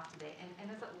period after that? And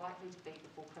is it likely to be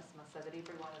before Christmas so that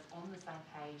everyone is on the same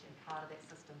page and part of that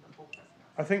system before Christmas?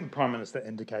 I think the Prime Minister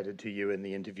indicated to you in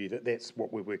the interview that that's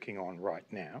what we're working on right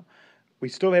now. We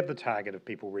still have the target of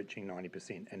people reaching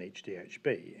 90% in each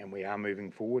DHB, and we are moving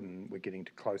forward and we're getting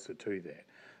closer to that.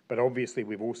 But obviously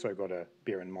we've also got to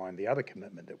bear in mind the other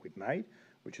commitment that we've made,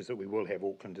 which is that we will have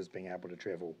Aucklanders being able to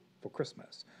travel for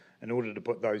Christmas. In order to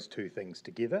put those two things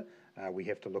together, we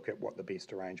have to look at what the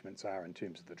best arrangements are in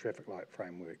terms of the traffic light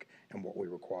framework and what we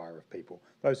require of people.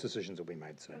 Those decisions will be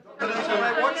made soon.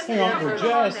 Hang on,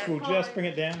 we'll just bring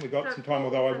it down. We've got some time,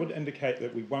 although I would indicate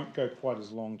that we won't go quite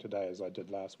as long today as I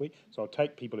did last week. So I'll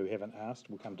take people who haven't asked.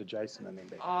 We'll come to Jason and then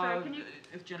back. So can you,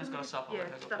 if Jenna's got a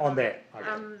supplement, On that,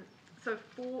 okay. So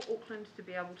for Auckland to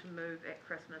be able to move at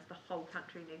Christmas, the whole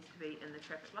country needs to be in the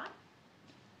traffic light?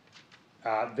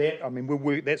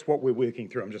 That's what we're working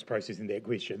through. I'm just processing that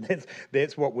question.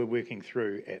 That's what we're working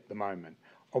through at the moment.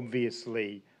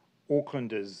 Obviously,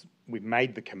 Aucklanders, we've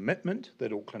made the commitment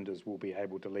that Aucklanders will be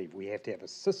able to leave. We have to have a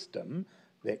system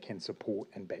that can support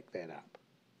and back that up.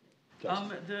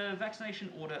 The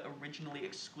vaccination order originally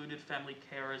excluded family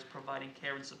carers providing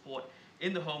care and support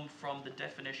in the home from the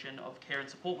definition of care and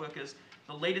support workers.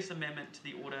 The latest amendment to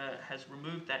the order has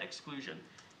removed that exclusion.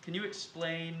 Can you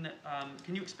explain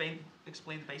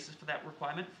the basis for that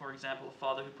requirement? For example, a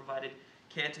father who provided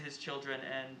care to his children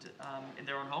and in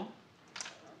their own home? Do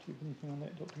you have anything on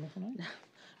that, Dr. McElnay?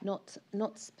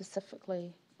 Not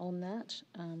specifically on that.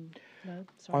 No,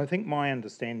 sorry. I think my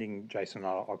understanding, Jason,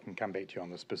 I can come back to you on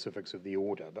the specifics of the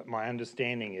order, but my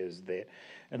understanding is that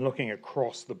in looking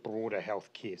across the broader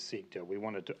healthcare sector, we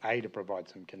wanted to, A, to provide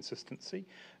some consistency,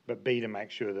 but B, to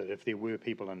make sure that if there were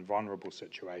people in vulnerable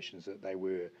situations, that they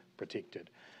were protected.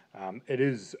 It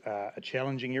is a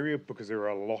challenging area because there are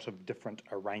a lot of different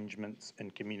arrangements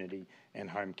in community and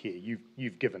home care.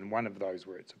 You've given one of those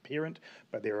where it's a parent,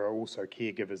 but there are also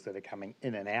caregivers that are coming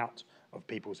in and out of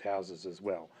people's houses as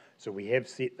well. So we have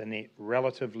set the net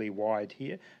relatively wide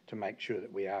here to make sure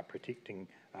that we are protecting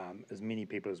as many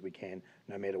people as we can,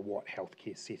 no matter what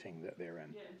healthcare setting that they're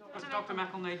in. Yeah, Dr.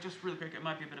 McElnay, just really quick, it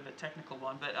might be a bit of a technical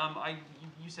one, but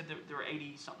you said that there are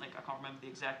 80 something, I can't remember the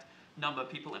exact number of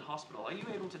people in hospital. Are you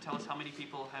able to tell us how many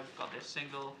people have got their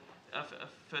single,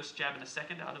 first jab and a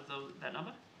second out of that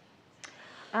number?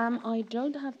 I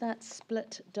don't have that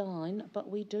split down, but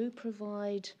we do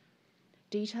provide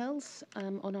details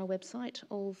on our website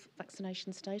of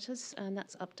vaccination status, and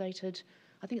that's updated.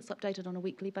 I think it's updated on a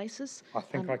weekly basis. I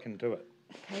think I can do it.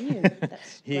 Can you?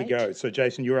 That's Here great. you go. So,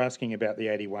 Jason, you're asking about the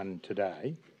 81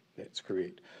 today. That's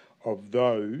correct. Of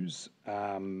those,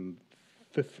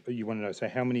 you want to know, so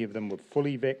how many of them were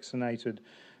fully vaccinated?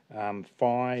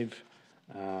 5.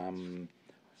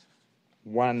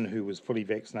 One who was fully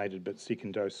vaccinated, but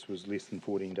second dose was less than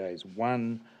 14 days.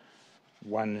 One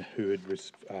who had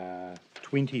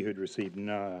 20 who'd received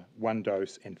one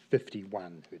dose, and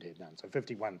 51 who'd had none. So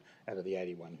 51 out of the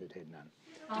 81 who'd had none.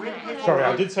 Sorry,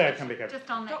 I did say I'd come back over. Just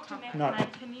on that Dr. topic.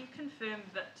 McElnay, can you confirm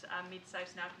that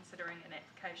MedSafe's now considering an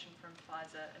application from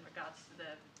Pfizer in regards to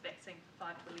the vaccine for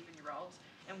 5 to 11-year-olds,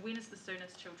 and when is the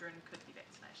soonest children could be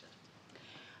vaccinated?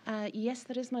 Yes,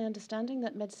 that is my understanding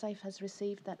that MedSafe has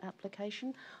received that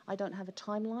application. I don't have a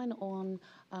timeline on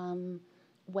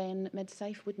when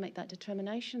MedSafe would make that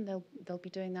determination. They'll be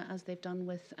doing that as they've done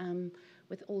with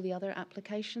all the other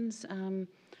applications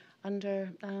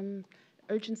under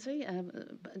urgency,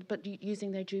 but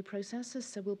using their due processes.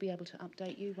 So we'll be able to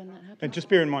update you when that happens. And just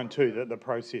bear in mind too that the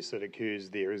process that occurs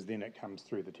there is then it comes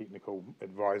through the technical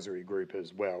advisory group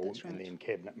as well. That's right. And then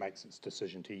Cabinet makes its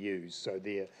decision to use. So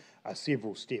there are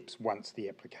several steps once the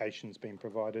application's been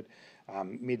provided.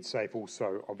 MedSafe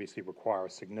also obviously require a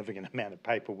significant amount of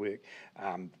paperwork.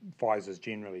 Pfizer's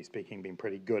generally speaking been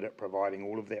pretty good at providing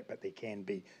all of that, but there can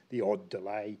be the odd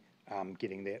delay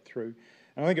getting that through.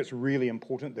 And I think it's really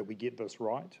important that we get this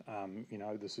right.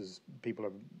 This is a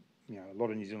lot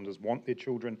of New Zealanders want their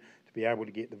children to be able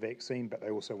to get the vaccine, but they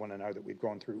also want to know that we've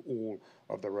gone through all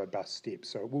of the robust steps.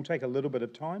 So it will take a little bit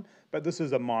of time, but this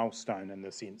is a milestone in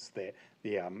the sense that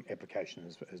the application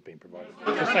has been provided.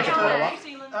 Just take a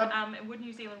follow-up. Would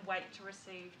New Zealand wait to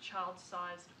receive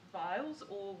child-sized vials,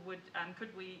 or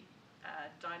could we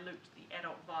dilute the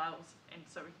adult vials, and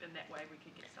so in that way we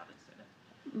could get started sooner?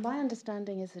 My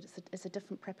understanding is that it's a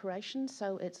different preparation,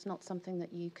 so it's not something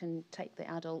that you can take the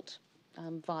adult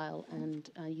vial and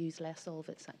use less of.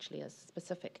 It's actually a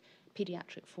specific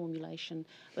paediatric formulation,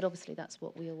 but obviously that's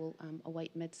what we will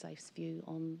await MedSafe's view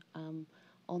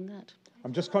on on that. By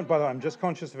the way, I'm just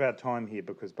conscious of our time here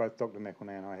because both Dr.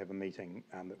 McElnay and I have a meeting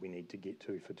that we need to get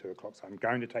to for 2 o'clock. So I'm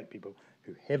going to take people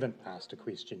who haven't asked a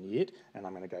question yet, and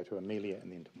I'm going to go to Amelia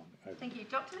and then to Monica. Thank you.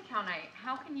 Dr. McElnay,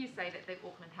 how can you say that the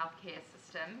Auckland healthcare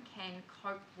system can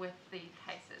cope with the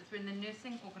cases when the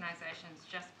nursing organisations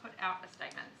just put out a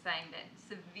statement saying that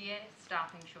severe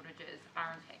staffing shortages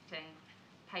are impacting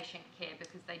patient care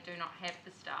because they do not have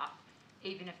the staff,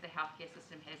 even if the healthcare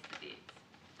system has the beds?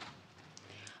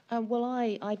 Well,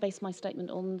 I base my statement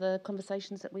on the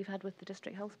conversations that we've had with the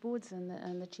district health boards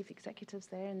and the chief executives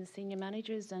there and the senior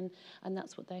managers, and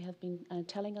that's what they have been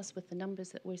telling us with the numbers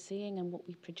that we're seeing and what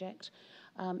we project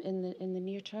in the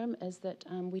near term is that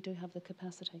we do have the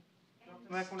capacity.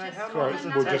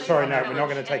 Sorry, no, we're not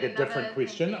going to take a different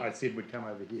question. I said we'd come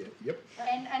over here. Yep.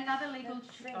 And another legal...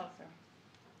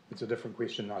 It's a different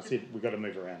question. I said we've got to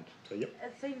move around. So, yep.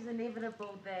 It seems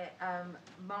inevitable that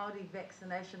Māori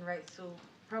vaccination rates will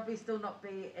probably still not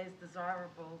be as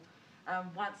desirable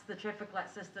once the traffic light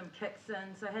system kicks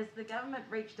in. So has the government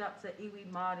reached out to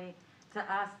iwi Māori to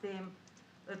ask them,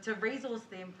 to resource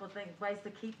them for ways to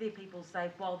keep their people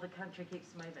safe while the country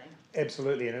keeps moving?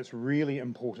 Absolutely, and it's really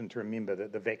important to remember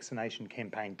that the vaccination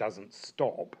campaign doesn't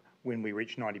stop when we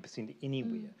reach 90%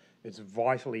 anywhere. It's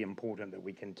vitally important that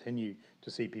we continue to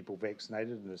see people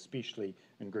vaccinated, and especially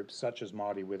in groups such as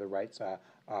Māori where the rates are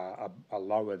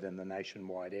lower than the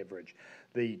nationwide average.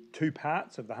 The 2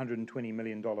 parts of the $120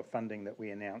 million funding that we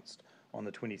announced on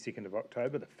the 22nd of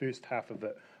October, the first half of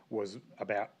it was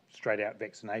about straight-out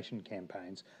vaccination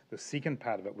campaigns. The second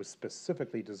part of it was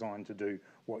specifically designed to do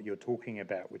what you're talking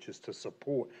about, which is to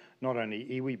support not only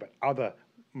iwi but other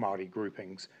Māori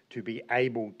groupings to be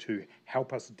able to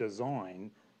help us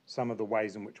design some of the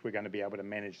ways in which we're going to be able to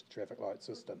manage the traffic light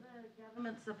system. The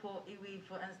government support iwi,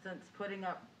 for instance, putting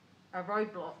up a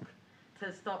roadblock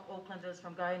to stop Aucklanders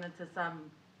from going into some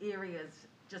areas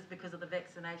just because of the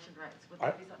vaccination rates? Would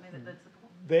that be something that they'd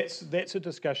support? That's a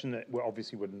discussion that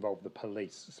obviously would involve the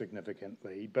police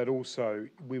significantly, but also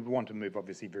we would want to move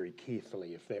obviously very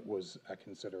carefully if that was a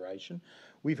consideration.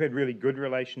 We've had really good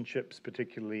relationships,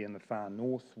 particularly in the far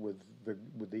north, with the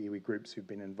iwi groups who've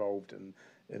been involved in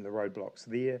the roadblocks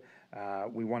there.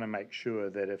 We want to make sure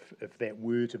that if that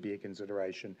were to be a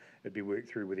consideration, it'd be worked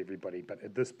through with everybody. But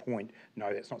at this point,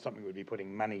 no, that's not something we'd be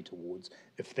putting money towards.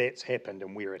 If that's happened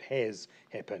and where it has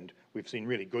happened, we've seen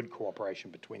really good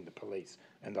cooperation between the police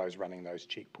and those running those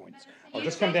checkpoints. I'll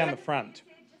just come down the front.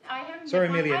 Sorry,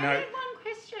 Amelia, no. I had one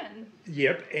question.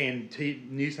 Yep,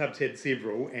 and News Hub's had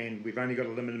several, and we've only got a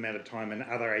limited amount of time, and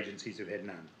other agencies have had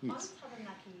none. Yes. On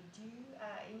Taranaki, do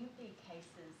any of the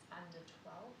cases under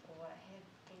 12, or have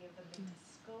any of them been to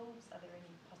schools? Are there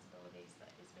any possibilities that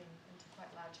it's been into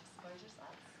quite large exposure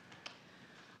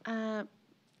sites?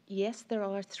 Yes, there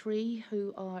are 3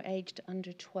 who are aged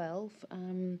under 12.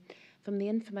 From the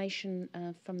information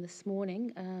from this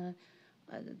morning,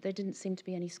 there didn't seem to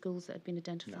be any schools that had been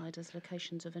identified as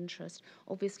locations of interest.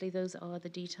 Obviously, those are the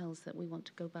details that we want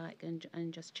to go back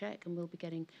and just check, and we'll be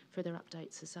getting further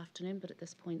updates this afternoon, but at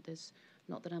this point, there's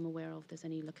not that I'm aware of there's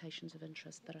any locations of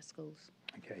interest that are schools.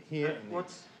 Okay, here. What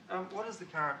is the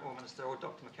current, or Minister, or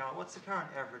Dr. McElnay, what's the current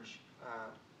average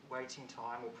waiting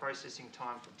time or processing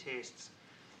time for tests?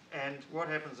 And what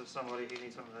happens if somebody who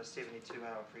needs one of those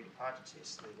 72-hour pre-departure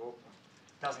tests leave Auckland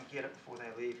doesn't get it before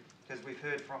they leave? Because we've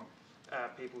heard from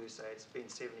people who say it's been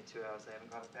 72 hours, they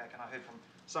haven't got it back. And I heard from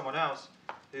someone else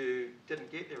who didn't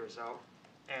get their result,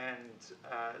 and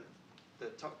the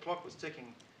clock was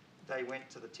ticking. They went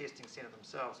to the testing centre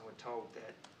themselves and were told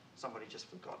that somebody just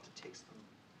forgot to text them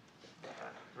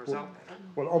the result.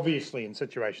 Well, obviously, in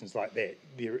situations like that,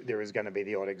 there is going to be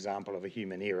the odd example of a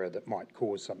human error that might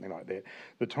cause something like that.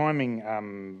 The timing,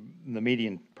 the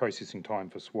median processing time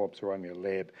for swabs arriving at a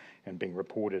lab and being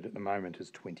reported at the moment is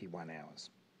 21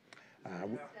 hours.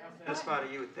 How far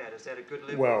are you with that? Is that a good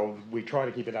level? Well, we try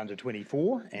to keep it under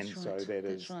 24, and That's so right. that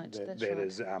is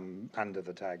That's right. under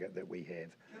the target that we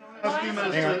have. Hang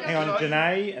Hang on,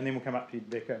 Janae, and then we'll come up to you,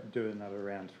 Becca, do another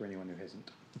round for anyone who hasn't.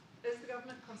 Is the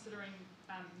government considering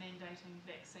mandating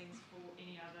vaccines for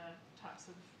any other types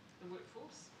of the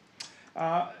workforce?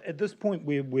 At this point,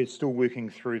 we're still working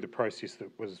through the process that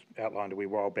was outlined a wee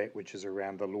while back, which is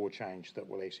around the law change that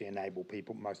will actually enable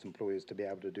most employers to be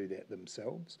able to do that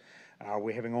themselves.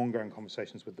 We're having ongoing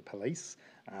conversations with the police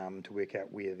to work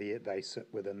out where they sit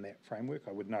within that framework.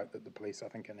 I would note that the police, I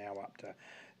think, are now up to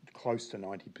close to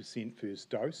 90% first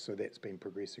dose, so that's been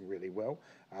progressing really well.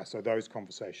 So those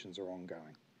conversations are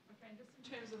ongoing. Okay, and just in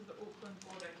terms of the Auckland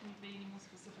border, can you be any more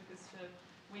specific as to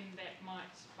when that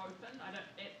might open?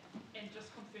 And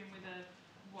just confirm whether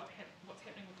what's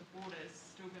happening with the border is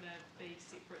still going to be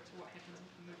separate to what happens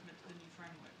with the movement to the new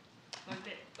framework.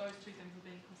 Those two things are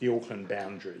being considered. The Auckland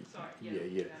boundary. Sorry,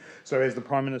 Yeah. So as the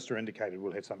Prime Minister indicated,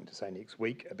 we'll have something to say next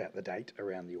week about the date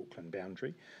around the Auckland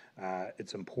boundary.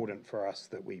 It's important for us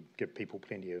that we give people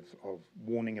plenty of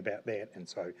warning about that, and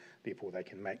so therefore they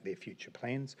can make their future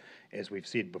plans. As we've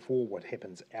said before, what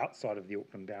happens outside of the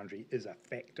Auckland boundary is a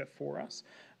factor for us,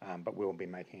 but we'll be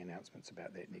making announcements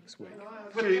about that next week.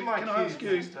 Can I ask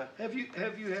you,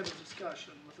 have you had a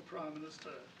discussion with the Prime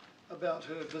Minister about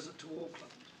her visit to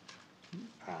Auckland?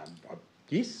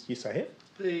 Yes, I have.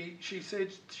 She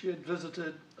said she had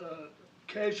visited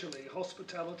casually,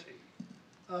 hospitality.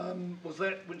 Was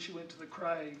that when she went to the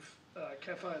Crave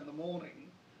Cafe in the morning,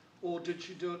 or did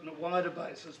she do it on a wider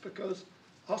basis? Because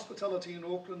hospitality in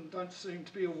Auckland don't seem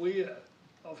to be aware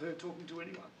of her talking to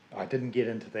anyone. I didn't get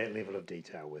into that level of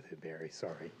detail with her, Barry,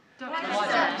 sorry.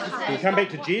 Dr. We'll come back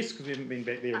to Jess, because we haven't been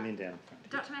back there, and then down.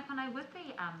 Dr. McElnay, with the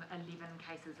 11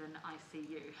 cases in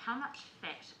ICU, how much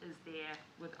fat is there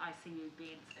with ICU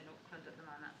beds in Auckland at the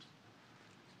moment?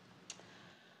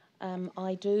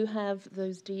 I do have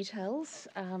those details,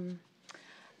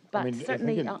 but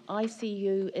certainly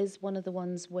ICU is one of the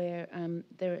ones where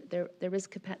there is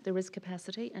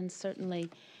capacity, and certainly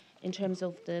in terms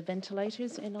of the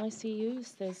ventilators in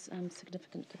ICUs, there's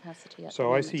significant capacity at the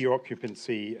moment. So ICU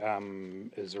occupancy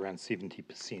is around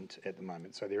 70% at the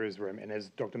moment, so there is room. And as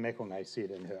Dr. McElnay said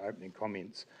in her opening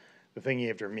comments, the thing you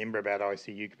have to remember about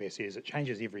ICU capacity is it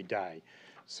changes every day.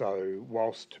 So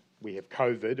whilst we have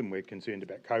COVID and we're concerned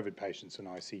about COVID patients in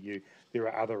ICU, there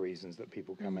are other reasons that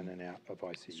people come in and out of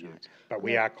ICU. Right. But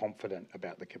we are confident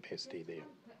about the capacity there.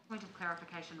 Point of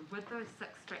clarification, with those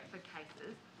 6 Stratford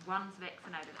cases, one's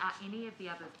vaccinated. Are any of the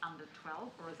others under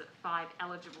 12, or is it 5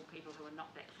 eligible people who are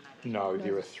not vaccinated? No,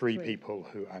 there are 3 people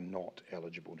who are not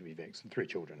eligible to be vaccinated, 3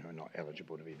 children who are not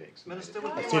eligible to be vaccinated. Minister,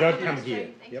 I said I'd come here.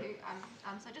 Thank you.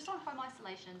 So just on home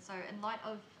isolation, so in light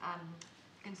of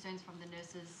concerns from the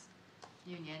nurses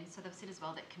union, so they've said as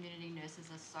well that community nurses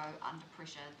are so under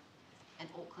pressure in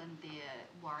Auckland, they're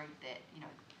worried that,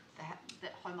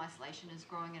 that home isolation is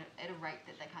growing at a rate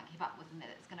that they can't keep up with, and that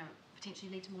it's going to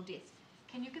potentially lead to more deaths.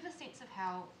 Can you give a sense of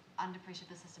how under pressure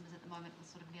the system is at the moment, with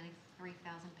sort of nearly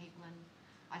 3,000 people in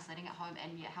isolating at home,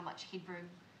 and yet how much headroom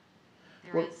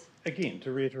there is? Again,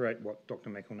 to reiterate what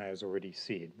Dr. McElnay has already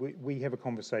said, we have a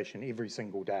conversation every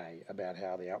single day about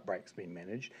how the outbreak's been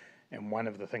managed, and one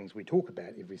of the things we talk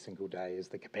about every single day is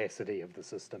the capacity of the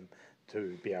system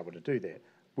to be able to do that.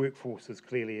 Workforce is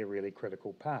clearly a really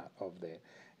critical part of that,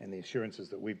 and the assurances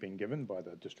that we've been given by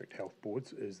the district health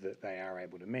boards is that they are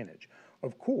able to manage.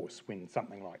 Of course, when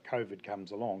something like COVID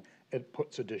comes along, it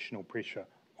puts additional pressure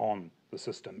on the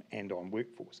system and on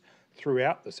workforce.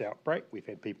 Throughout this outbreak, we've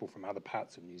had people from other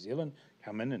parts of New Zealand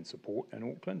come in and support in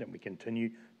Auckland, and we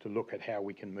continue to look at how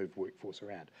we can move workforce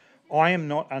around. I am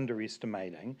not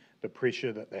underestimating the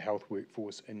pressure that the health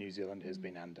workforce in New Zealand has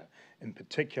been under, in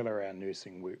particular our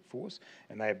nursing workforce,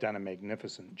 and they have done a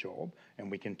magnificent job, and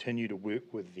we continue to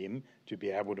work with them to be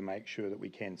able to make sure that we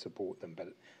can support them.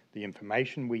 But the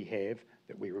information we have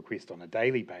that we request on a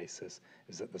daily basis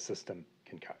is that the system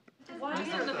can cope. Why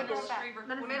isn't the ministry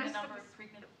recording the number of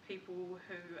pregnant people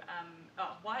who?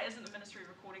 Why isn't the ministry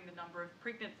recording the number of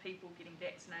pregnant people getting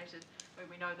vaccinated, when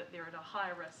we know that they're at a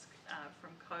higher risk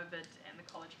from COVID? And the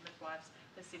College of Midwives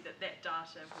has said that that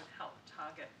data would help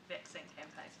target vaccine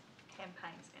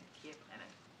campaigns and care planning.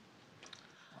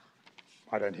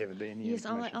 I don't have any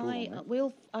information.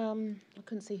 I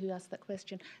couldn't see who asked that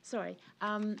question. Sorry.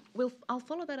 I'll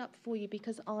follow that up for you,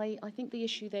 because I think the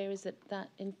issue there is that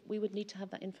we would need to have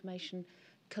that information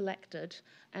collected,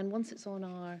 and once it's on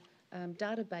our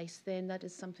database, then that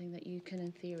is something that you can,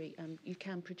 in theory, you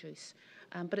can produce.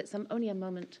 But it's only a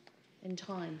moment in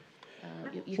time.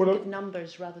 You can give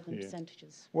numbers rather than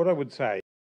percentages. What I would say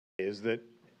is that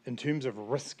in terms of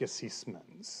risk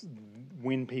assessments,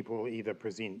 when people either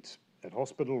present at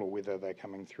hospital or whether they're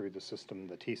coming through the system,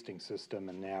 the testing system,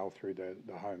 and now through the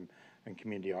home and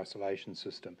community isolation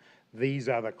system, these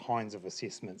are the kinds of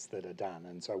assessments that are done.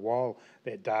 And so while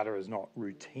that data is not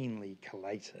routinely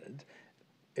collated,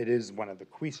 it is one of the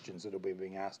questions that will be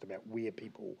being asked about where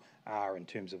people are in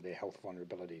terms of their health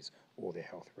vulnerabilities or their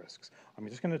health risks. I'm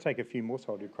just going to take a few more,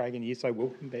 so I'll do Craig, and yes, I will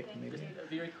come back. Just a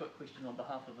very quick question on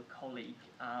behalf of a colleague.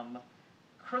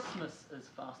 Christmas is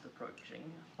fast approaching.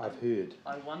 I've heard.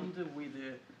 I wonder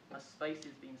whether a space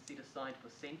has been set aside for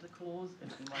Santa Claus in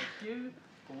MIQ,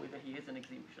 or whether he has an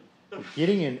exemption.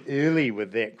 Getting in early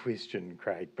with that question,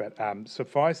 Craig, but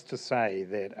suffice to say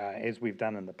that as we've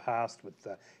done in the past with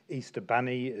the Easter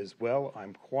Bunny as well,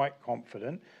 I'm quite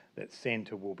confident that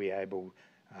Santa will be able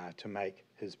to make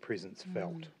his presence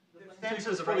felt. If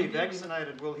Santa's fully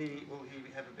vaccinated, will he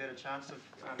have a better chance of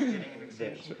getting an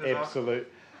exemption?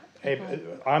 Absolute.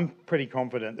 I'm pretty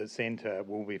confident that Santa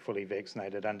will be fully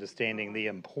vaccinated, understanding the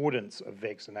importance of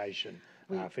vaccination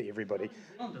for everybody.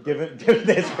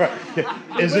 That's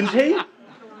right, isn't he?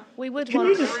 We would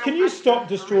Can you stop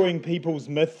destroying people's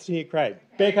myths here, Craig?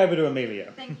 Back over to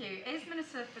Amelia. Thank you. As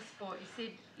Minister for Sport, you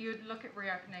said you'd look at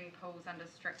reopening pools under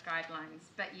strict guidelines,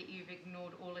 but yet you've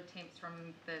ignored all attempts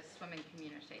from the swimming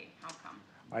community. How come?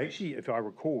 If I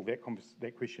recall, that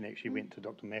question actually went to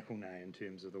Dr. McElnay in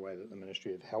terms of the way that the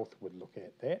Ministry of Health would look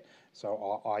at that.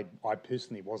 So I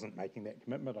personally wasn't making that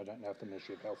commitment. I don't know if the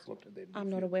Ministry of Health looked at that. I'm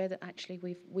not aware that actually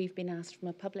we've been asked from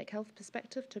a public health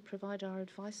perspective to provide our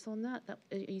advice on that.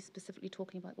 Are you specifically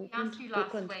talking about Auckland? We asked you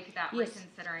last week about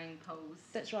reconsidering pools.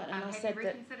 That's right, and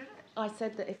I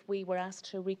said that if we were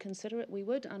asked to reconsider it, we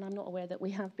would, and I'm not aware that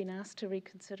we have been asked to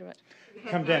reconsider it.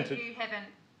 You haven't.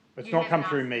 It's not come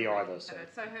through me either. So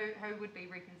who would be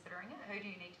reconsidering it? Who do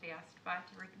you need to be asked by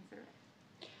to reconsider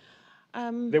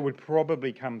it? That would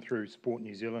probably come through Sport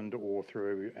New Zealand or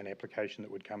through an application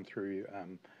that would come through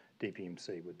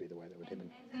DPMC would be the way that would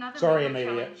happen. Sorry,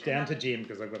 Amelia, down to Jem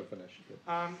because I've got to finish.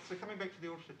 So coming back to the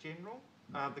Auditor General,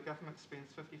 the government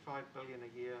spends $55 billion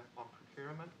a year on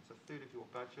procurement. It's a third of your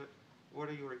budget. What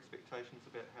are your expectations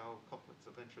about how conflicts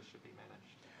of interest should be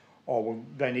managed? Oh, well,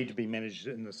 they need to be managed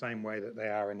in the same way that they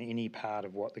are in any part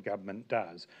of what the government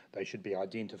does. They should be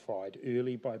identified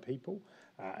early by people.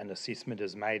 An assessment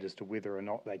is made as to whether or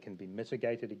not they can be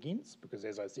mitigated against, because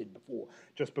as I said before,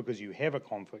 just because you have a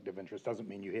conflict of interest doesn't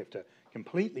mean you have to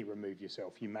completely remove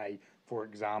yourself. You may, for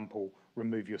example,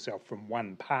 remove yourself from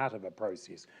one part of a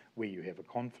process where you have a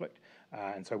conflict,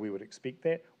 and so we would expect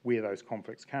that. Where those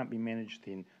conflicts can't be managed,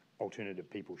 then alternative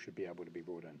people should be able to be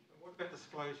brought in. What about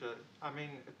disclosure? I mean,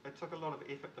 it took a lot of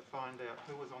effort to find out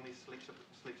who was on these selection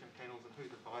panels and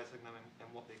who's advising them and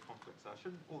what their conflicts are.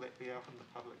 Shouldn't all that be out in the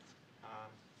public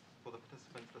for the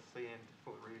participants to see and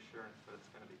for reassurance that it's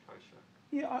going to be kosher?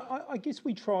 Yeah, I guess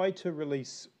we try to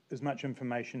release as much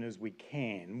information as we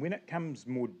can. When it comes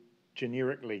more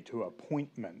generically to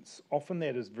appointments, often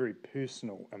that is very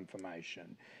personal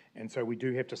information. And so we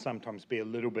do have to sometimes be a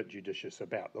little bit judicious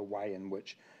about the way in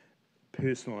which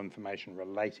personal information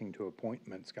relating to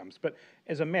appointments comes. But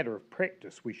as a matter of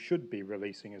practice, we should be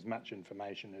releasing as much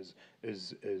information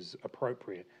as is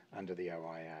appropriate under the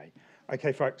OIA.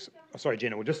 Okay, folks. Sorry,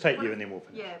 Jenna, we'll just take you and then we'll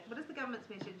finish. Yeah, what is the government's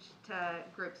message to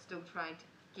groups still trying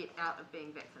to get out of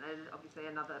being vaccinated? Obviously,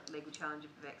 another legal challenge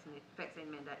of the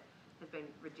vaccine mandate has been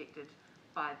rejected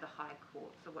by the High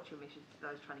Court. So what's your message to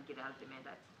those trying to get out of their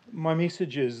mandates? My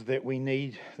message is that we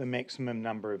need the maximum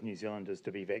number of New Zealanders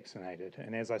to be vaccinated.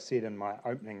 And as I said in my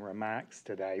opening remarks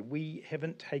today, we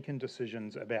haven't taken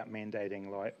decisions about mandating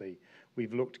lightly.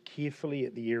 We've looked carefully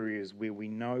at the areas where we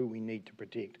know we need to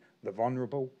protect the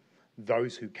vulnerable,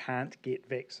 those who can't get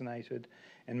vaccinated,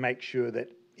 and make sure that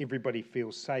everybody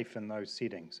feels safe in those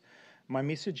settings. My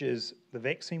message is the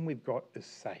vaccine we've got is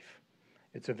safe.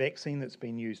 It's a vaccine that's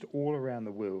been used all around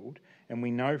the world, and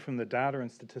we know from the data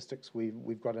and statistics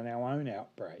we've got in our own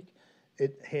outbreak,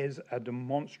 it has a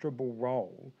demonstrable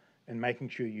role in making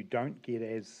sure you don't get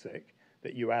as sick,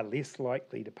 that you are less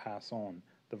likely to pass on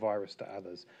the virus to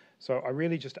others. So I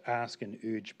really just ask and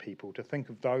urge people to think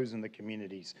of those in the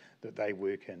communities that they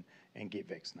work in and get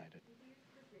vaccinated.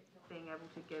 Being able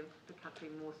to give the country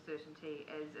more certainty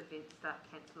as events start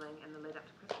cancelling in the lead up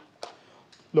to Christmas?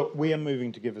 Look, we are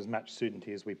moving to give as much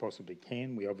certainty as we possibly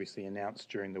can. We obviously announced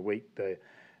during the week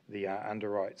the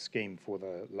underwrite scheme for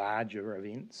the larger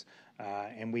events,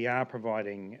 and we are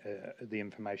providing the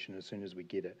information as soon as we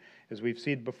get it. As we've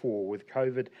said before, with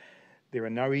COVID, there are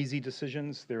no easy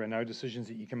decisions. There are no decisions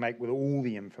that you can make with all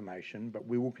the information, but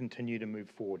we will continue to move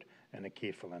forward in a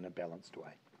careful and a balanced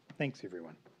way. Thanks,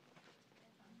 everyone.